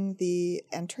reading the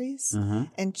entries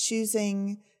and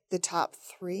choosing the top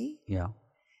 3. Yeah.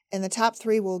 And the top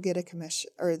 3 will get a commission,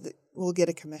 will get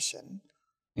a commission.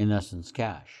 In essence,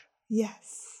 cash.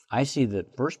 Yes. I see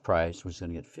that first prize was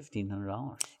going to get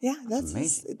 $1,500. Yeah, that's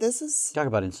amazing. This is talk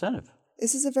about incentive.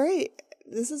 This is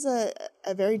a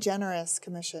very generous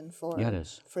commission for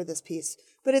this piece.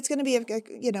 But it's going to be a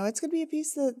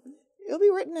piece that it'll be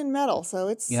written in metal, so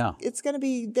it's going to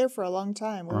be there for a long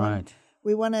time.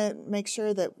 We want to make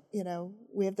sure that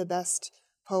we have the best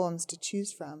poems to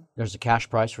choose from. There's a cash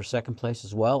prize for second place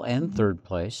as well and third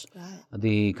place. Right.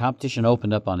 The competition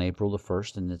opened up on April the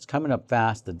 1st, and it's coming up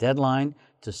fast. The deadline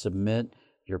to submit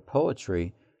your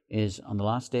poetry is on the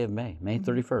last day of May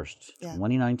 31st,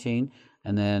 2019.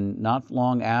 And then not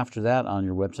long after that on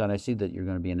your website, I see that you're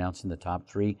going to be announcing the top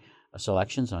 3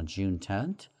 selections on June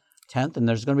 10th, and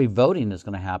there's going to be voting that's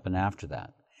going to happen after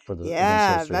that for the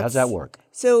history. How's that work?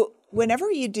 So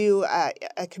whenever you do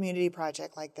a community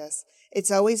project like this,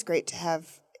 it's always great to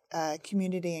have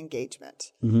community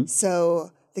engagement.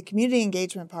 So the community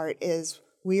engagement part is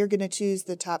we are going to choose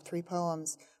the top 3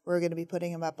 poems. We're going to be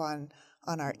putting them up on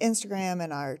our Instagram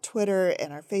and our Twitter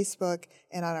and our Facebook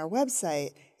and on our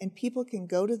website, and people can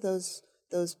go to those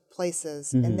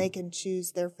places and they can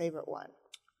choose their favorite one.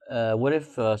 What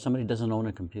if somebody doesn't own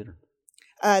a computer?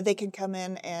 They can come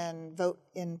in and vote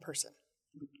in person.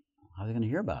 How are they going to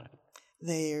hear about it?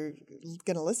 They're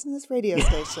going to listen to this radio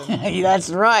station.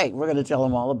 That's right. We're going to tell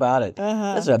them all about it.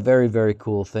 That's a very, very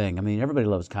cool thing. I mean, everybody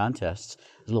loves contests.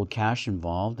 There's a little cash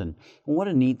involved. And what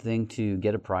a neat thing to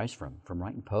get a prize from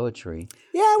writing poetry.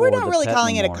 Yeah, we're not the really Pet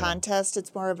calling it a Memorial. contest.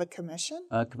 It's more of a commission.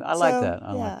 I like that.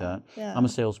 I like that. Yeah. I'm a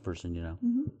salesperson, you know.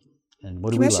 And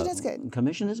what Commission do we love? is good.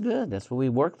 Commission is good. That's what we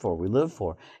work for. We live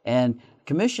for. And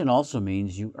commission also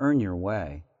means you earn your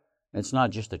way. It's not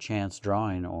just a chance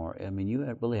drawing,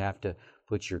 you really have to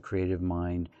put your creative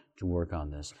mind to work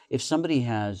on this. If somebody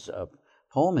has a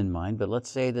poem in mind, but let's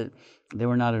say that they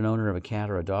were not an owner of a cat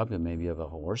or a dog, but maybe of a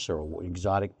horse or an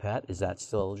exotic pet, is that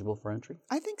still eligible for entry?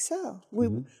 I think so. We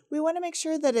want to make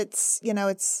sure that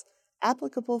it's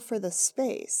applicable for the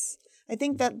space. I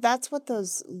think that's what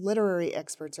those literary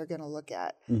experts are going to look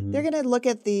at. They're going to look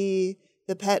at the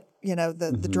pet,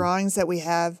 the drawings that we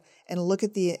have, and look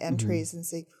at the entries and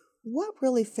see what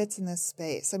really fits in this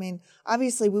space. I mean,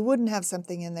 obviously, we wouldn't have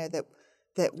something in there that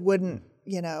wouldn't,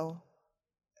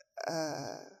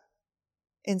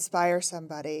 inspire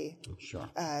somebody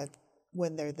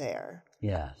when they're there.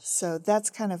 Yes. So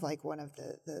that's kind of like one of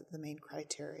the main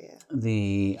criteria.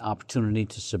 The opportunity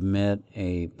to submit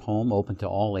a poem open to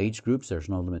all age groups, there's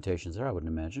no limitations there, I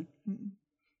wouldn't imagine.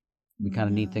 Be kind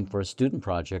of neat thing for a student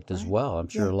project as well. I'm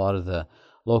sure a lot of the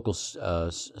local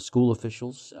school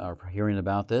officials are hearing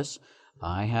about this.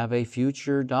 I have a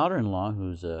future daughter-in-law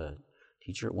who's a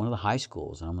teacher at one of the high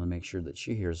schools, and I'm going to make sure that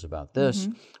she hears about this.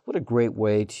 What a great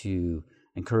way to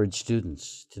encourage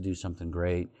students to do something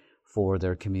great for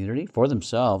their community, for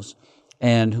themselves,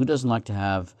 and who doesn't like to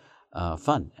have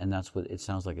fun? And that's what it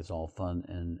sounds like. It's all fun,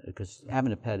 and because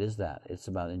having a pet is that. It's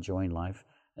about enjoying life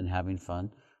and having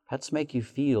fun. Pets make you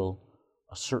feel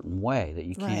a certain way that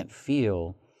you can't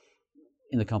feel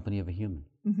in the company of a human.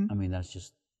 I mean, that's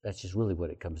just really what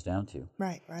it comes down to.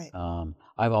 Right.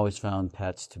 I've always found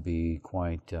pets to be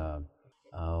quite,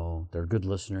 they're good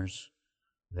listeners.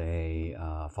 They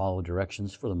follow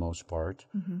directions for the most part.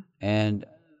 And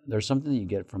there's something that you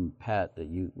get from a pet that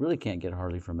you really can't get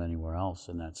hardly from anywhere else,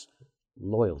 and that's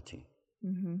loyalty.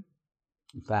 In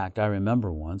fact, I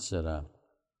remember once at a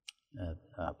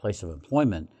place of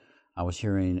employment, I was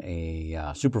hearing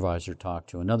a supervisor talk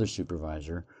to another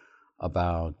supervisor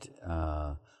about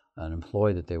an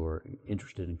employee that they were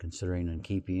interested in considering and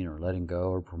keeping or letting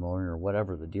go or promoting or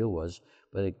whatever the deal was,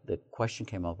 but the question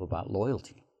came up about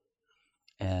loyalty.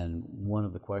 And one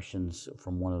of the questions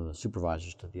from one of the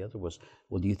supervisors to the other was,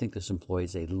 well, do you think this employee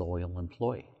is a loyal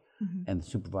employee? And the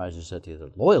supervisor said to the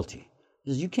other, loyalty? He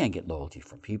says, you can't get loyalty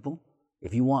from people.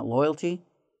 If you want loyalty,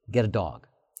 get a dog.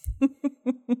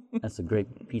 That's a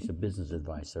great piece of business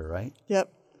advice there, right?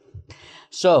 Yep.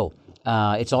 So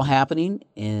it's all happening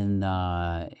in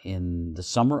the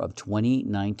summer of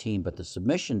 2019, but the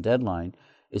submission deadline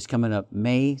is coming up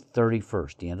May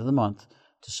 31st, the end of the month,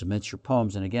 to submit your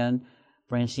poems. And again,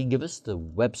 Francine, give us the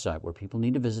website where people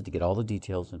need to visit to get all the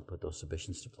details and put those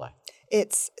submissions to play.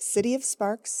 It's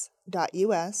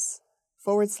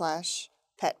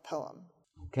cityofsparks.us/pet poem.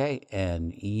 Okay,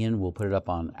 and Ian will put it up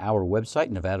on our website,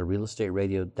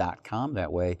 NevadaRealEstateRadio.com.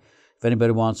 That way, if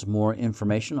anybody wants more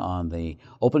information on the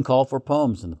open call for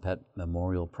poems and the Pet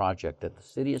Memorial Project at the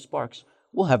City of Sparks,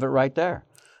 we'll have it right there.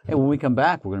 And when we come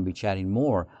back, we're going to be chatting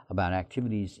more about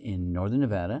activities in Northern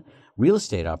Nevada, real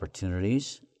estate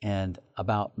opportunities, and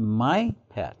about my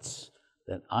pets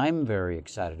that I'm very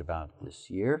excited about this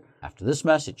year after this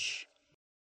message.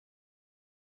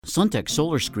 Suntech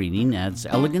Solar Screening adds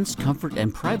elegance, comfort,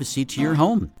 and privacy to your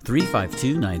home.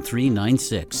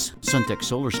 352-9396. Suntech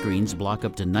Solar Screens block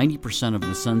up to 90% of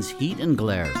the sun's heat and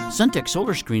glare. Suntech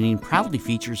Solar Screening proudly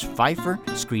features Pfeiffer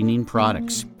screening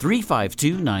products.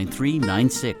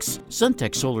 352-9396.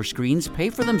 Suntech Solar Screens pay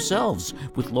for themselves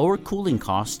with lower cooling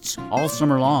costs all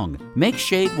summer long. Make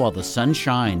shade while the sun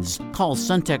shines. Call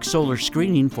Suntech Solar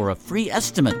Screening for a free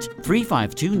estimate.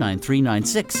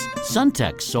 352-9396.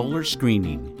 Suntech Solar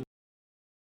Screening.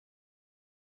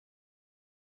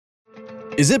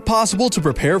 Is it possible to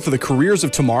prepare for the careers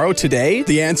of tomorrow today?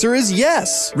 The answer is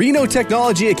yes. Reno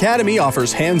Technology Academy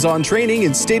offers hands-on training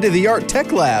in state-of-the-art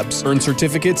tech labs. Earn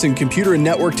certificates in computer and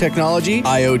network technology,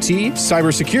 IoT,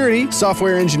 cybersecurity,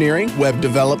 software engineering, web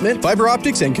development, fiber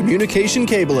optics, and communication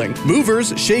cabling.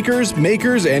 Movers, shakers,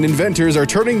 makers, and inventors are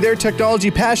turning their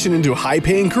technology passion into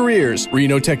high-paying careers.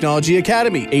 Reno Technology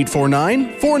Academy,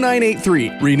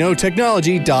 849-4983,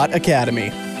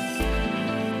 renotechnology.academy.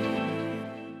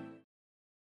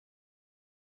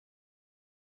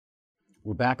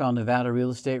 We're back on Nevada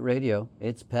Real Estate Radio.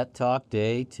 It's Pet Talk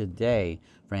Day today.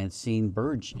 Francine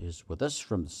Burge is with us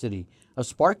from the city of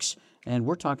Sparks, and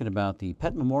we're talking about the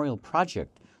Pet Memorial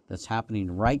Project that's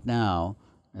happening right now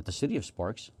at the city of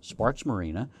Sparks, Sparks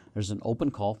Marina. There's an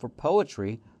open call for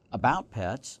poetry about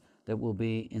pets that will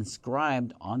be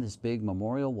inscribed on this big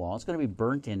memorial wall. It's going to be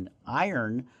burnt in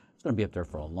iron. It's going to be up there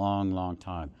for a long, long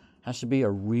time. Has to be a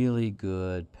really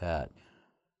good pet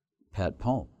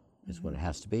poem is what it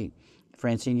has to be.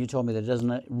 Francine, you told me that it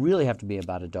doesn't really have to be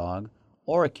about a dog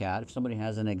or a cat. If somebody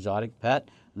has an exotic pet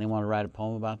and they want to write a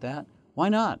poem about that, why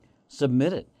not?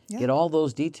 Submit it. Yeah. Get all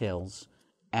those details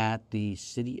at the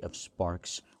City of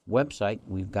Sparks website.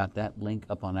 We've got that link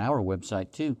up on our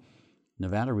website too,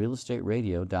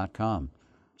 NevadaRealEstateRadio.com.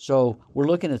 So we're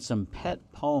looking at some pet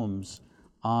poems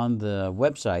on the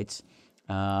websites,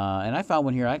 and I found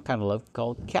one here I kind of love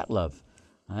called Cat Love.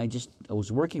 I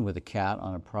was working with a cat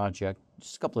on a project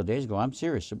just a couple of days ago. I'm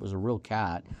serious. It was a real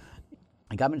cat.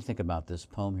 It got me to think about this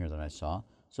poem here that I saw.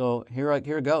 So here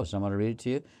it goes. I'm going to read it to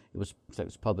you. It was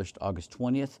published August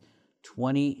 20th,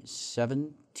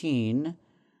 2017.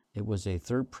 It was a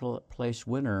third place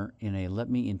winner in a Let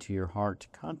Me Into Your Heart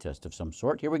contest of some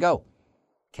sort. Here we go.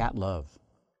 Cat Love.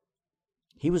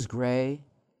 He was gray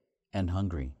and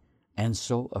hungry and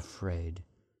so afraid.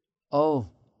 Oh,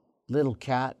 little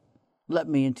cat, let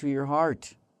me into your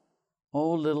heart.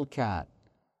 Oh, little cat,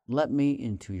 let me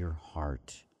into your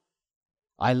heart.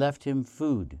 I left him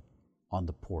food on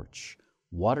the porch,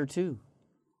 water too.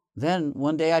 Then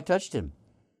one day I touched him.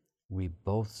 We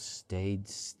both stayed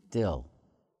still.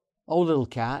 Oh, little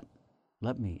cat,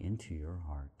 let me into your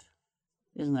heart.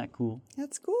 Isn't that cool?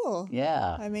 That's cool.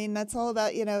 Yeah. I mean, that's all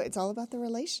about, it's all about the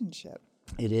relationship.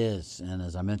 It is. And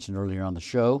as I mentioned earlier on the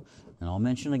show, and I'll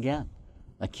mention again,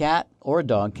 a cat or a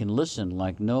dog can listen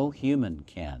like no human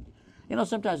can.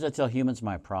 Sometimes I tell humans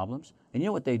my problems, and you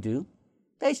know what they do?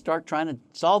 They start trying to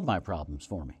solve my problems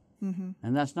for me. Mm-hmm.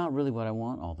 And that's not really what I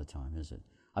want all the time, is it?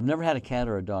 I've never had a cat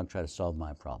or a dog try to solve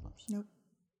my problems. Nope.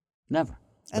 Never.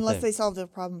 Unless they solve their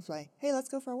problems by, hey, let's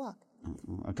go for a walk.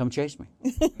 Or come chase me.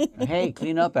 Hey,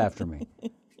 clean up after me.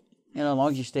 As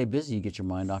long as you stay busy, you get your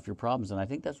mind off your problems. And I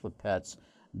think that's what pets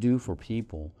do for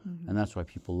people, and that's why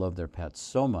people love their pets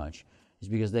so much, is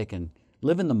because they can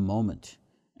live in the moment.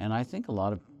 And I think a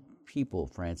lot of people,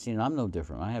 Francine, and I'm no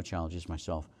different. I have challenges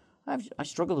myself. I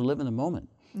struggle to live in the moment.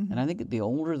 Mm-hmm. And I think the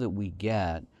older that we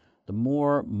get, the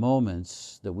more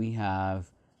moments that we have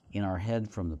in our head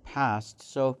from the past.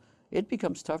 So it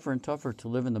becomes tougher and tougher to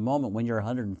live in the moment when you're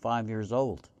 105 years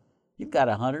old. You've got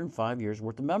 105 years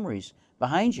worth of memories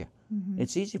behind you. Mm-hmm.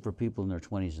 It's easy for people in their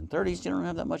 20s and 30s. You don't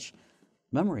have that much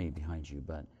memory behind you,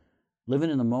 but living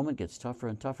in the moment gets tougher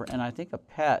and tougher. And I think a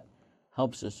pet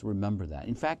helps us remember that.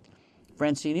 In fact,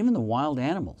 Francine, even the wild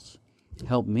animals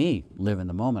help me live in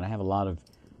the moment. I have a lot of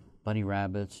bunny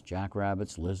rabbits,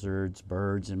 jackrabbits, lizards,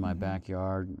 birds in my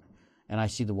backyard, and I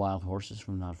see the wild horses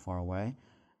from not far away.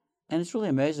 And it's really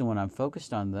amazing when I'm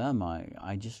focused on them,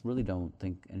 I just really don't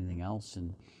think anything else,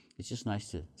 and it's just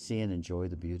nice to see and enjoy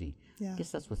the beauty. Yeah. I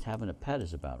guess that's what having a pet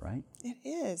is about, right?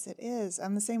 It is.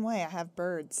 I'm the same way. I have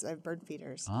birds. I have bird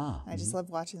feeders. I just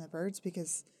love watching the birds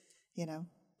because, they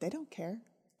don't care.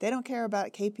 They don't care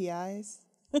about KPIs.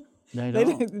 They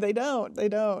don't. They don't. They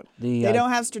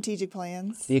don't have strategic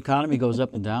plans. The economy goes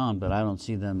up and down, but I don't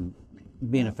see them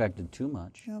being affected too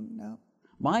much. No.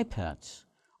 My pets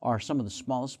are some of the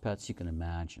smallest pets you can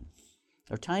imagine.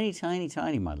 They're tiny, tiny,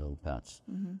 tiny, my little pets.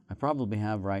 Mm-hmm. I probably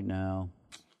have right now,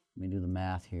 let me do the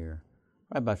math here,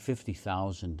 right about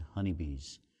 50,000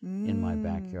 honeybees. in my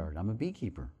backyard. I'm a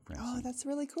beekeeper, Francine. Oh, that's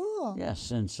really cool.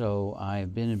 Yes, and so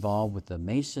I've been involved with the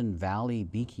Mason Valley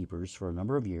Beekeepers for a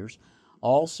number of years,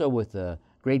 also with the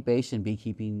Great Basin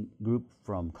Beekeeping Group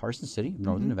from Carson City,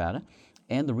 Northern Nevada,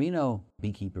 and the Reno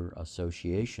Beekeeper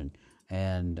Association.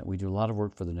 And we do a lot of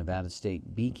work for the Nevada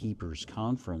State Beekeepers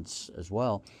Conference as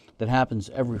well, that happens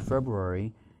every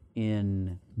February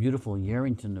in beautiful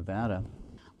Yerington, Nevada.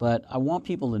 But I want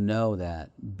people to know that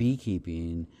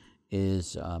beekeeping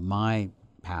is my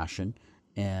passion,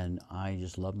 and I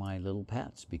just love my little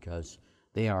pets because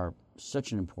they are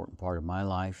such an important part of my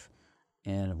life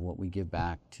and of what we give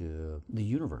back to the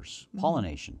universe.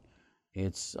 Pollination,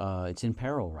 it's in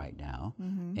peril right now,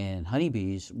 and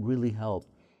honeybees really help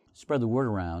spread the word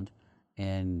around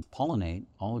and pollinate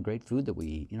all the great food that we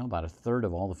eat. You know, about a third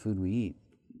of all the food we eat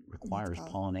requires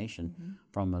pollination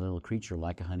from a little creature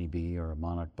like a honeybee or a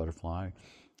monarch butterfly.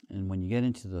 And when you get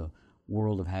into the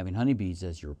world of having honeybees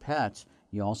as your pets,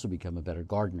 you also become a better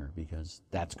gardener because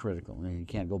that's critical. I mean, you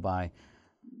can't go buy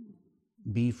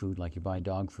bee food like you buy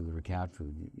dog food or cat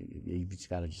food. You've just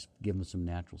got to just give them some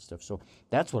natural stuff. So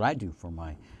that's what I do for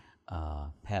my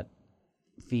pet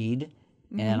feed.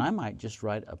 And I might just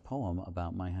write a poem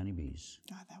about my honeybees.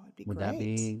 Oh, that would be Would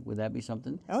great. Would that be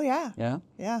something? Oh, yeah. Yeah?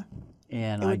 Yeah.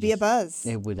 And It would be a buzz.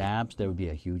 It would there would be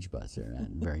a huge buzz there.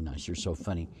 And very nice. You're so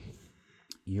funny.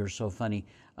 You're so funny.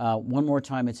 One more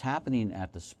time, it's happening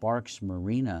at the Sparks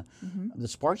Marina. The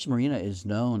Sparks Marina is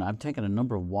known. I've taken a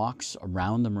number of walks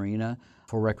around the marina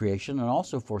for recreation and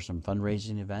also for some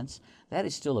fundraising events. That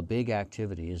is still a big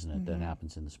activity, isn't it, that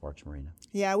happens in the Sparks Marina?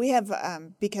 Yeah, we have,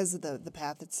 because of the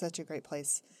path, it's such a great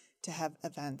place to have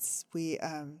events. We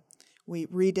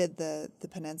redid the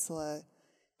peninsula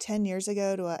 10 years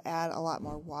ago to add a lot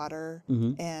more water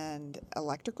and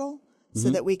electrical so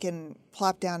that we can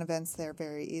plop down events there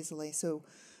very easily. So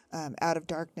Out of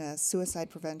Darkness, Suicide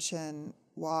Prevention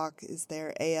Walk is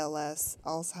there, ALS,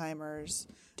 Alzheimer's,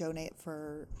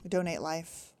 Donate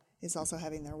Life is also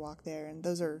having their walk there. And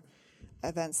those are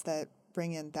events that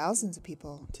bring in thousands of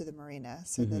people to the marina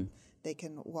so that they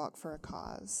can walk for a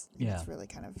cause. Yeah. It's really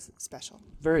kind of special.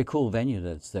 Very cool venue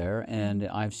that's there, and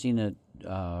I've seen it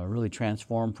really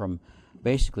transform from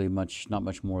basically not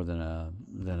much more than a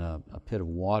pit of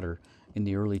water in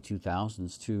the early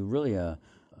 2000s to really a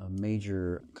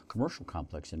major commercial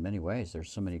complex in many ways.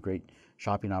 There's so many great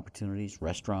shopping opportunities,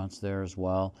 restaurants there as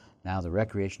well. Now the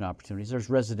recreation opportunities. There's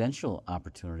residential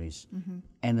opportunities,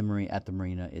 and at the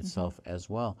marina itself as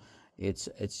well. It's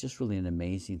just really an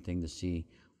amazing thing to see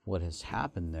what has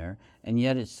happened there, and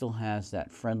yet it still has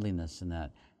that friendliness and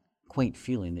that quaint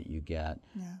feeling that you get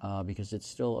because it's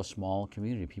still a small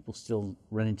community. People still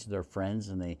run into their friends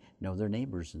and they know their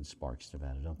neighbors in Sparks,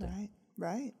 Nevada, don't they?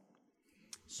 Right.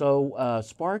 So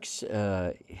Sparks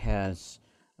has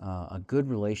a good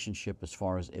relationship as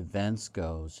far as events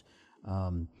goes.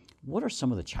 What are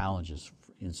some of the challenges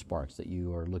in Sparks that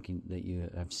you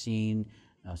have seen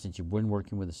since you've been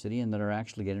working with the city and that are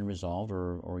actually getting resolved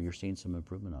or you're seeing some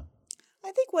improvement on?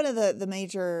 I think one of the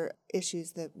major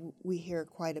issues that we hear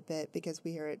quite a bit, because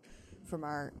we hear it from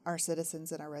our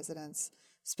citizens and our residents,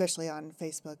 especially on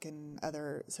Facebook and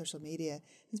other social media,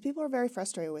 is people are very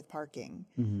frustrated with parking.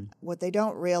 What they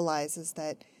don't realize is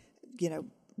that,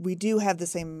 we do have the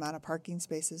same amount of parking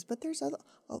spaces, but there's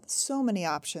so many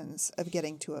options of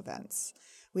getting to events.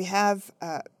 We have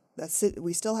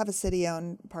we still have a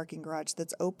city-owned parking garage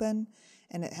that's open,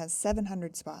 and it has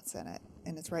 700 spots in it,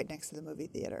 and it's right next to the movie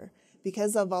theater.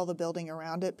 Because of all the building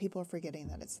around it, people are forgetting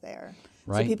that it's there.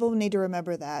 Right. So people need to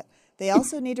remember that. They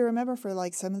also need to remember for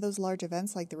like some of those large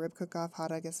events like the Rib Cook-Off,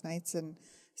 Hot August Nights, and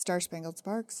Star Spangled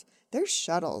Sparks, there's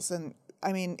shuttles. And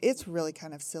I mean, it's really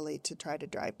kind of silly to try to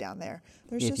drive down there.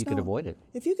 There's If you can avoid it.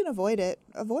 If you can avoid it,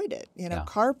 avoid it.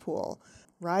 Carpool,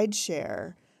 ride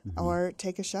share, or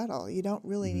take a shuttle. You don't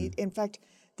really need, in fact,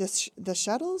 the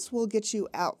shuttles will get you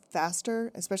out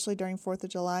faster, especially during 4th of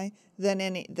July, than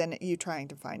you trying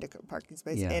to find a parking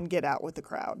space and get out with the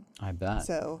crowd. I bet.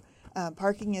 So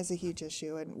parking is a huge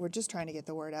issue, and we're just trying to get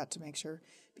the word out to make sure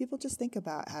people just think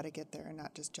about how to get there and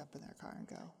not just jump in their car and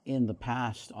go. In the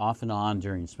past, off and on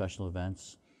during special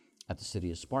events at the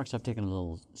City of Sparks, I've taken a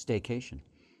little staycation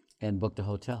and booked a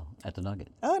hotel at the Nugget.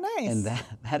 Oh, nice. And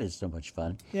that is so much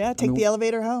fun. Yeah, take the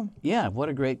elevator home. Yeah, what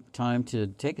a great time to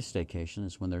take a staycation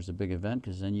is when there's a big event,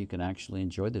 because then you can actually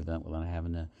enjoy the event without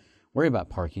having to worry about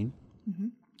parking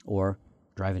or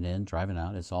driving in, driving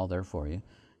out. It's all there for you.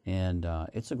 And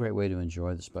it's a great way to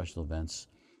enjoy the special events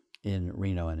in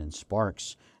Reno and in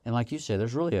Sparks. And like you say,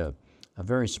 there's really a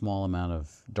very small amount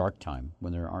of dark time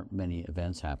when there aren't many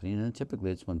events happening. And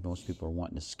typically it's when most people are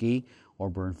wanting to ski or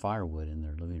burn firewood in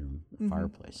their living room,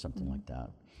 fireplace, something like that.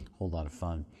 whole lot of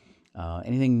fun.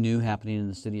 Anything new happening in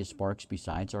the city of Sparks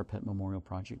besides our Pet Memorial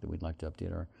Project that we'd like to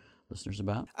update our listeners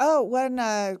about? Oh, one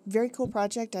very cool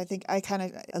project, I think I kind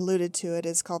of alluded to it,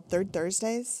 is called Third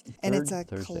Thursdays. And it's a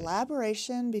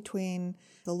collaboration between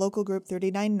the local group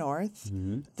 39 North,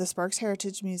 the Sparks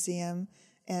Heritage Museum,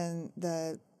 and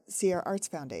the Sierra Arts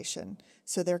Foundation.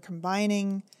 So they're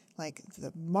combining like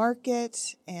the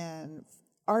market and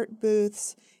art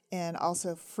booths and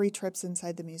also free trips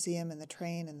inside the museum and the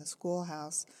train and the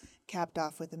schoolhouse, capped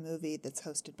off with a movie that's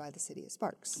hosted by the city of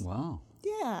Sparks. Wow.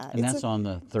 Yeah. And that's on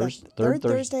the third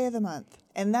Thursday of the month.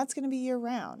 And that's going to be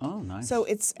year-round. Oh, nice. So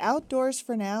it's outdoors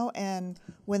for now, and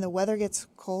when the weather gets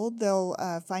cold, they'll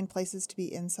find places to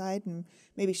be inside and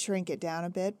maybe shrink it down a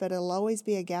bit, but it'll always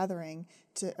be a gathering,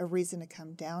 a reason to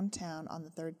come downtown on the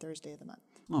third Thursday of the month.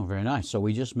 Oh, very nice. So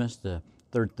we just missed the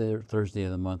third Thursday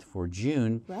of the month for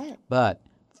June. Right. But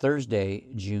Thursday,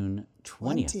 June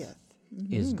 20th.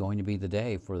 Is going to be the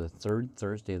day for the third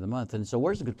Thursday of the month. And so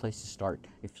where's a good place to start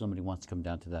if somebody wants to come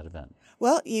down to that event?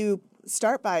 Well, you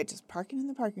start by just parking in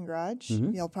the parking garage.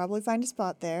 You'll probably find a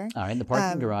spot there. All right, the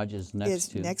parking garage is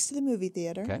next to the movie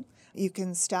theater. Okay. You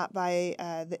can stop by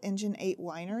the Engine 8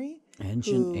 Winery.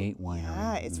 Engine 8 Winery.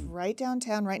 Yeah, it's right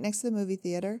downtown, right next to the movie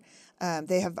theater.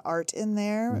 They have art in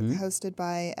there, hosted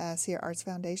by Sierra Arts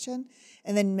Foundation.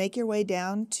 And then make your way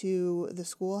down to the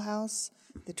schoolhouse,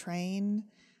 the train,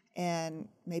 and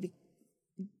maybe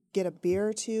get a beer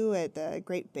or two at the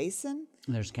Great Basin.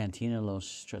 There's Cantina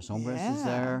Los Tres Hombres is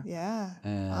there. Yeah,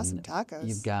 and awesome tacos.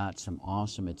 You've got some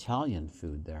awesome Italian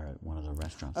food there at one of the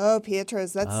restaurants. Oh,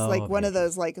 Pietro's. That's one of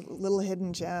those like little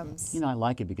hidden gems. You know, I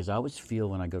like it because I always feel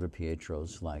when I go to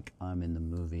Pietro's like I'm in the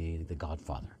movie The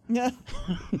Godfather. Yeah.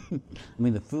 I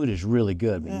mean, the food is really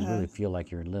good, but you really feel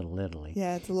like you're in Little Italy.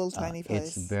 Yeah, it's a little tiny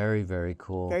place. It's very, very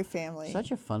cool. Very family.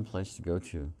 Such a fun place to go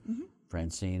to.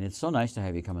 Francine, it's so nice to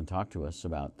have you come and talk to us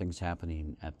about things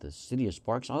happening at the city of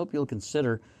Sparks. I hope you'll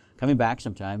consider coming back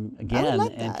sometime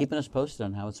again and keeping us posted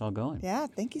on how it's all going. Yeah,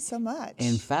 thank you so much.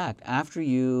 In fact, after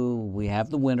we have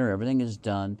the winter, everything is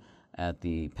done at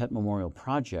the Pet Memorial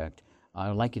Project, I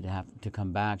would like you to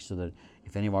come back so that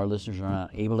if any of our listeners are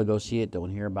not able to go see it, don't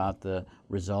hear about the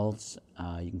results,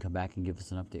 you can come back and give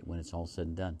us an update when it's all said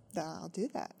and done. I'll do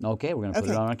that. Okay, we're going to put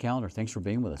it on our calendar. Thanks for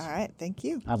being with us. All right, thank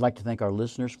you. I'd like to thank our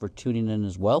listeners for tuning in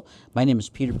as well. My name is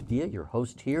Peter Padilla, your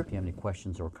host here. If you have any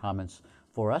questions or comments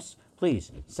for us,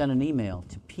 please send an email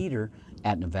to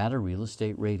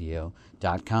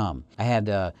peter@NevadaRealEstateRadio.com. I had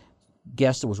a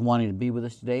guest that was wanting to be with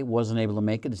us today, wasn't able to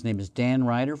make it. His name is Dan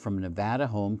Ryder from Nevada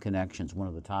Home Connections, one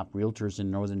of the top realtors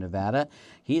in northern Nevada.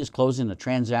 He is closing a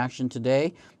transaction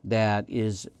today that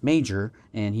is major,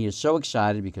 and he is so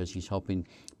excited because he's helping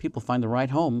people find the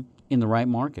right home in the right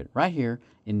market right here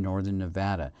in northern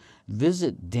Nevada.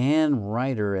 Visit Dan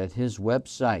Ryder at his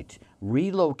website,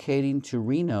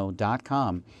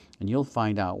 relocatingtoreno.com, and you'll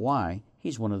find out why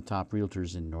he's one of the top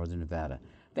realtors in northern Nevada.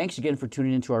 Thanks again for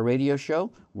tuning into our radio show.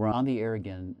 We're on the air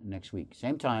again next week.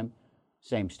 Same time,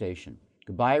 same station.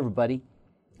 Goodbye, everybody.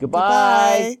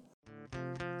 Goodbye.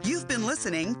 You've been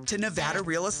listening to Nevada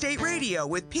Real Estate Radio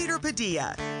with Peter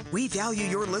Padilla. We value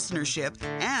your listenership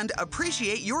and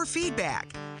appreciate your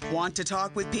feedback. Want to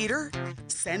talk with Peter?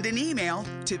 Send an email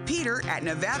to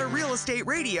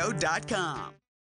peter@NevadaRealEstateRadio.com.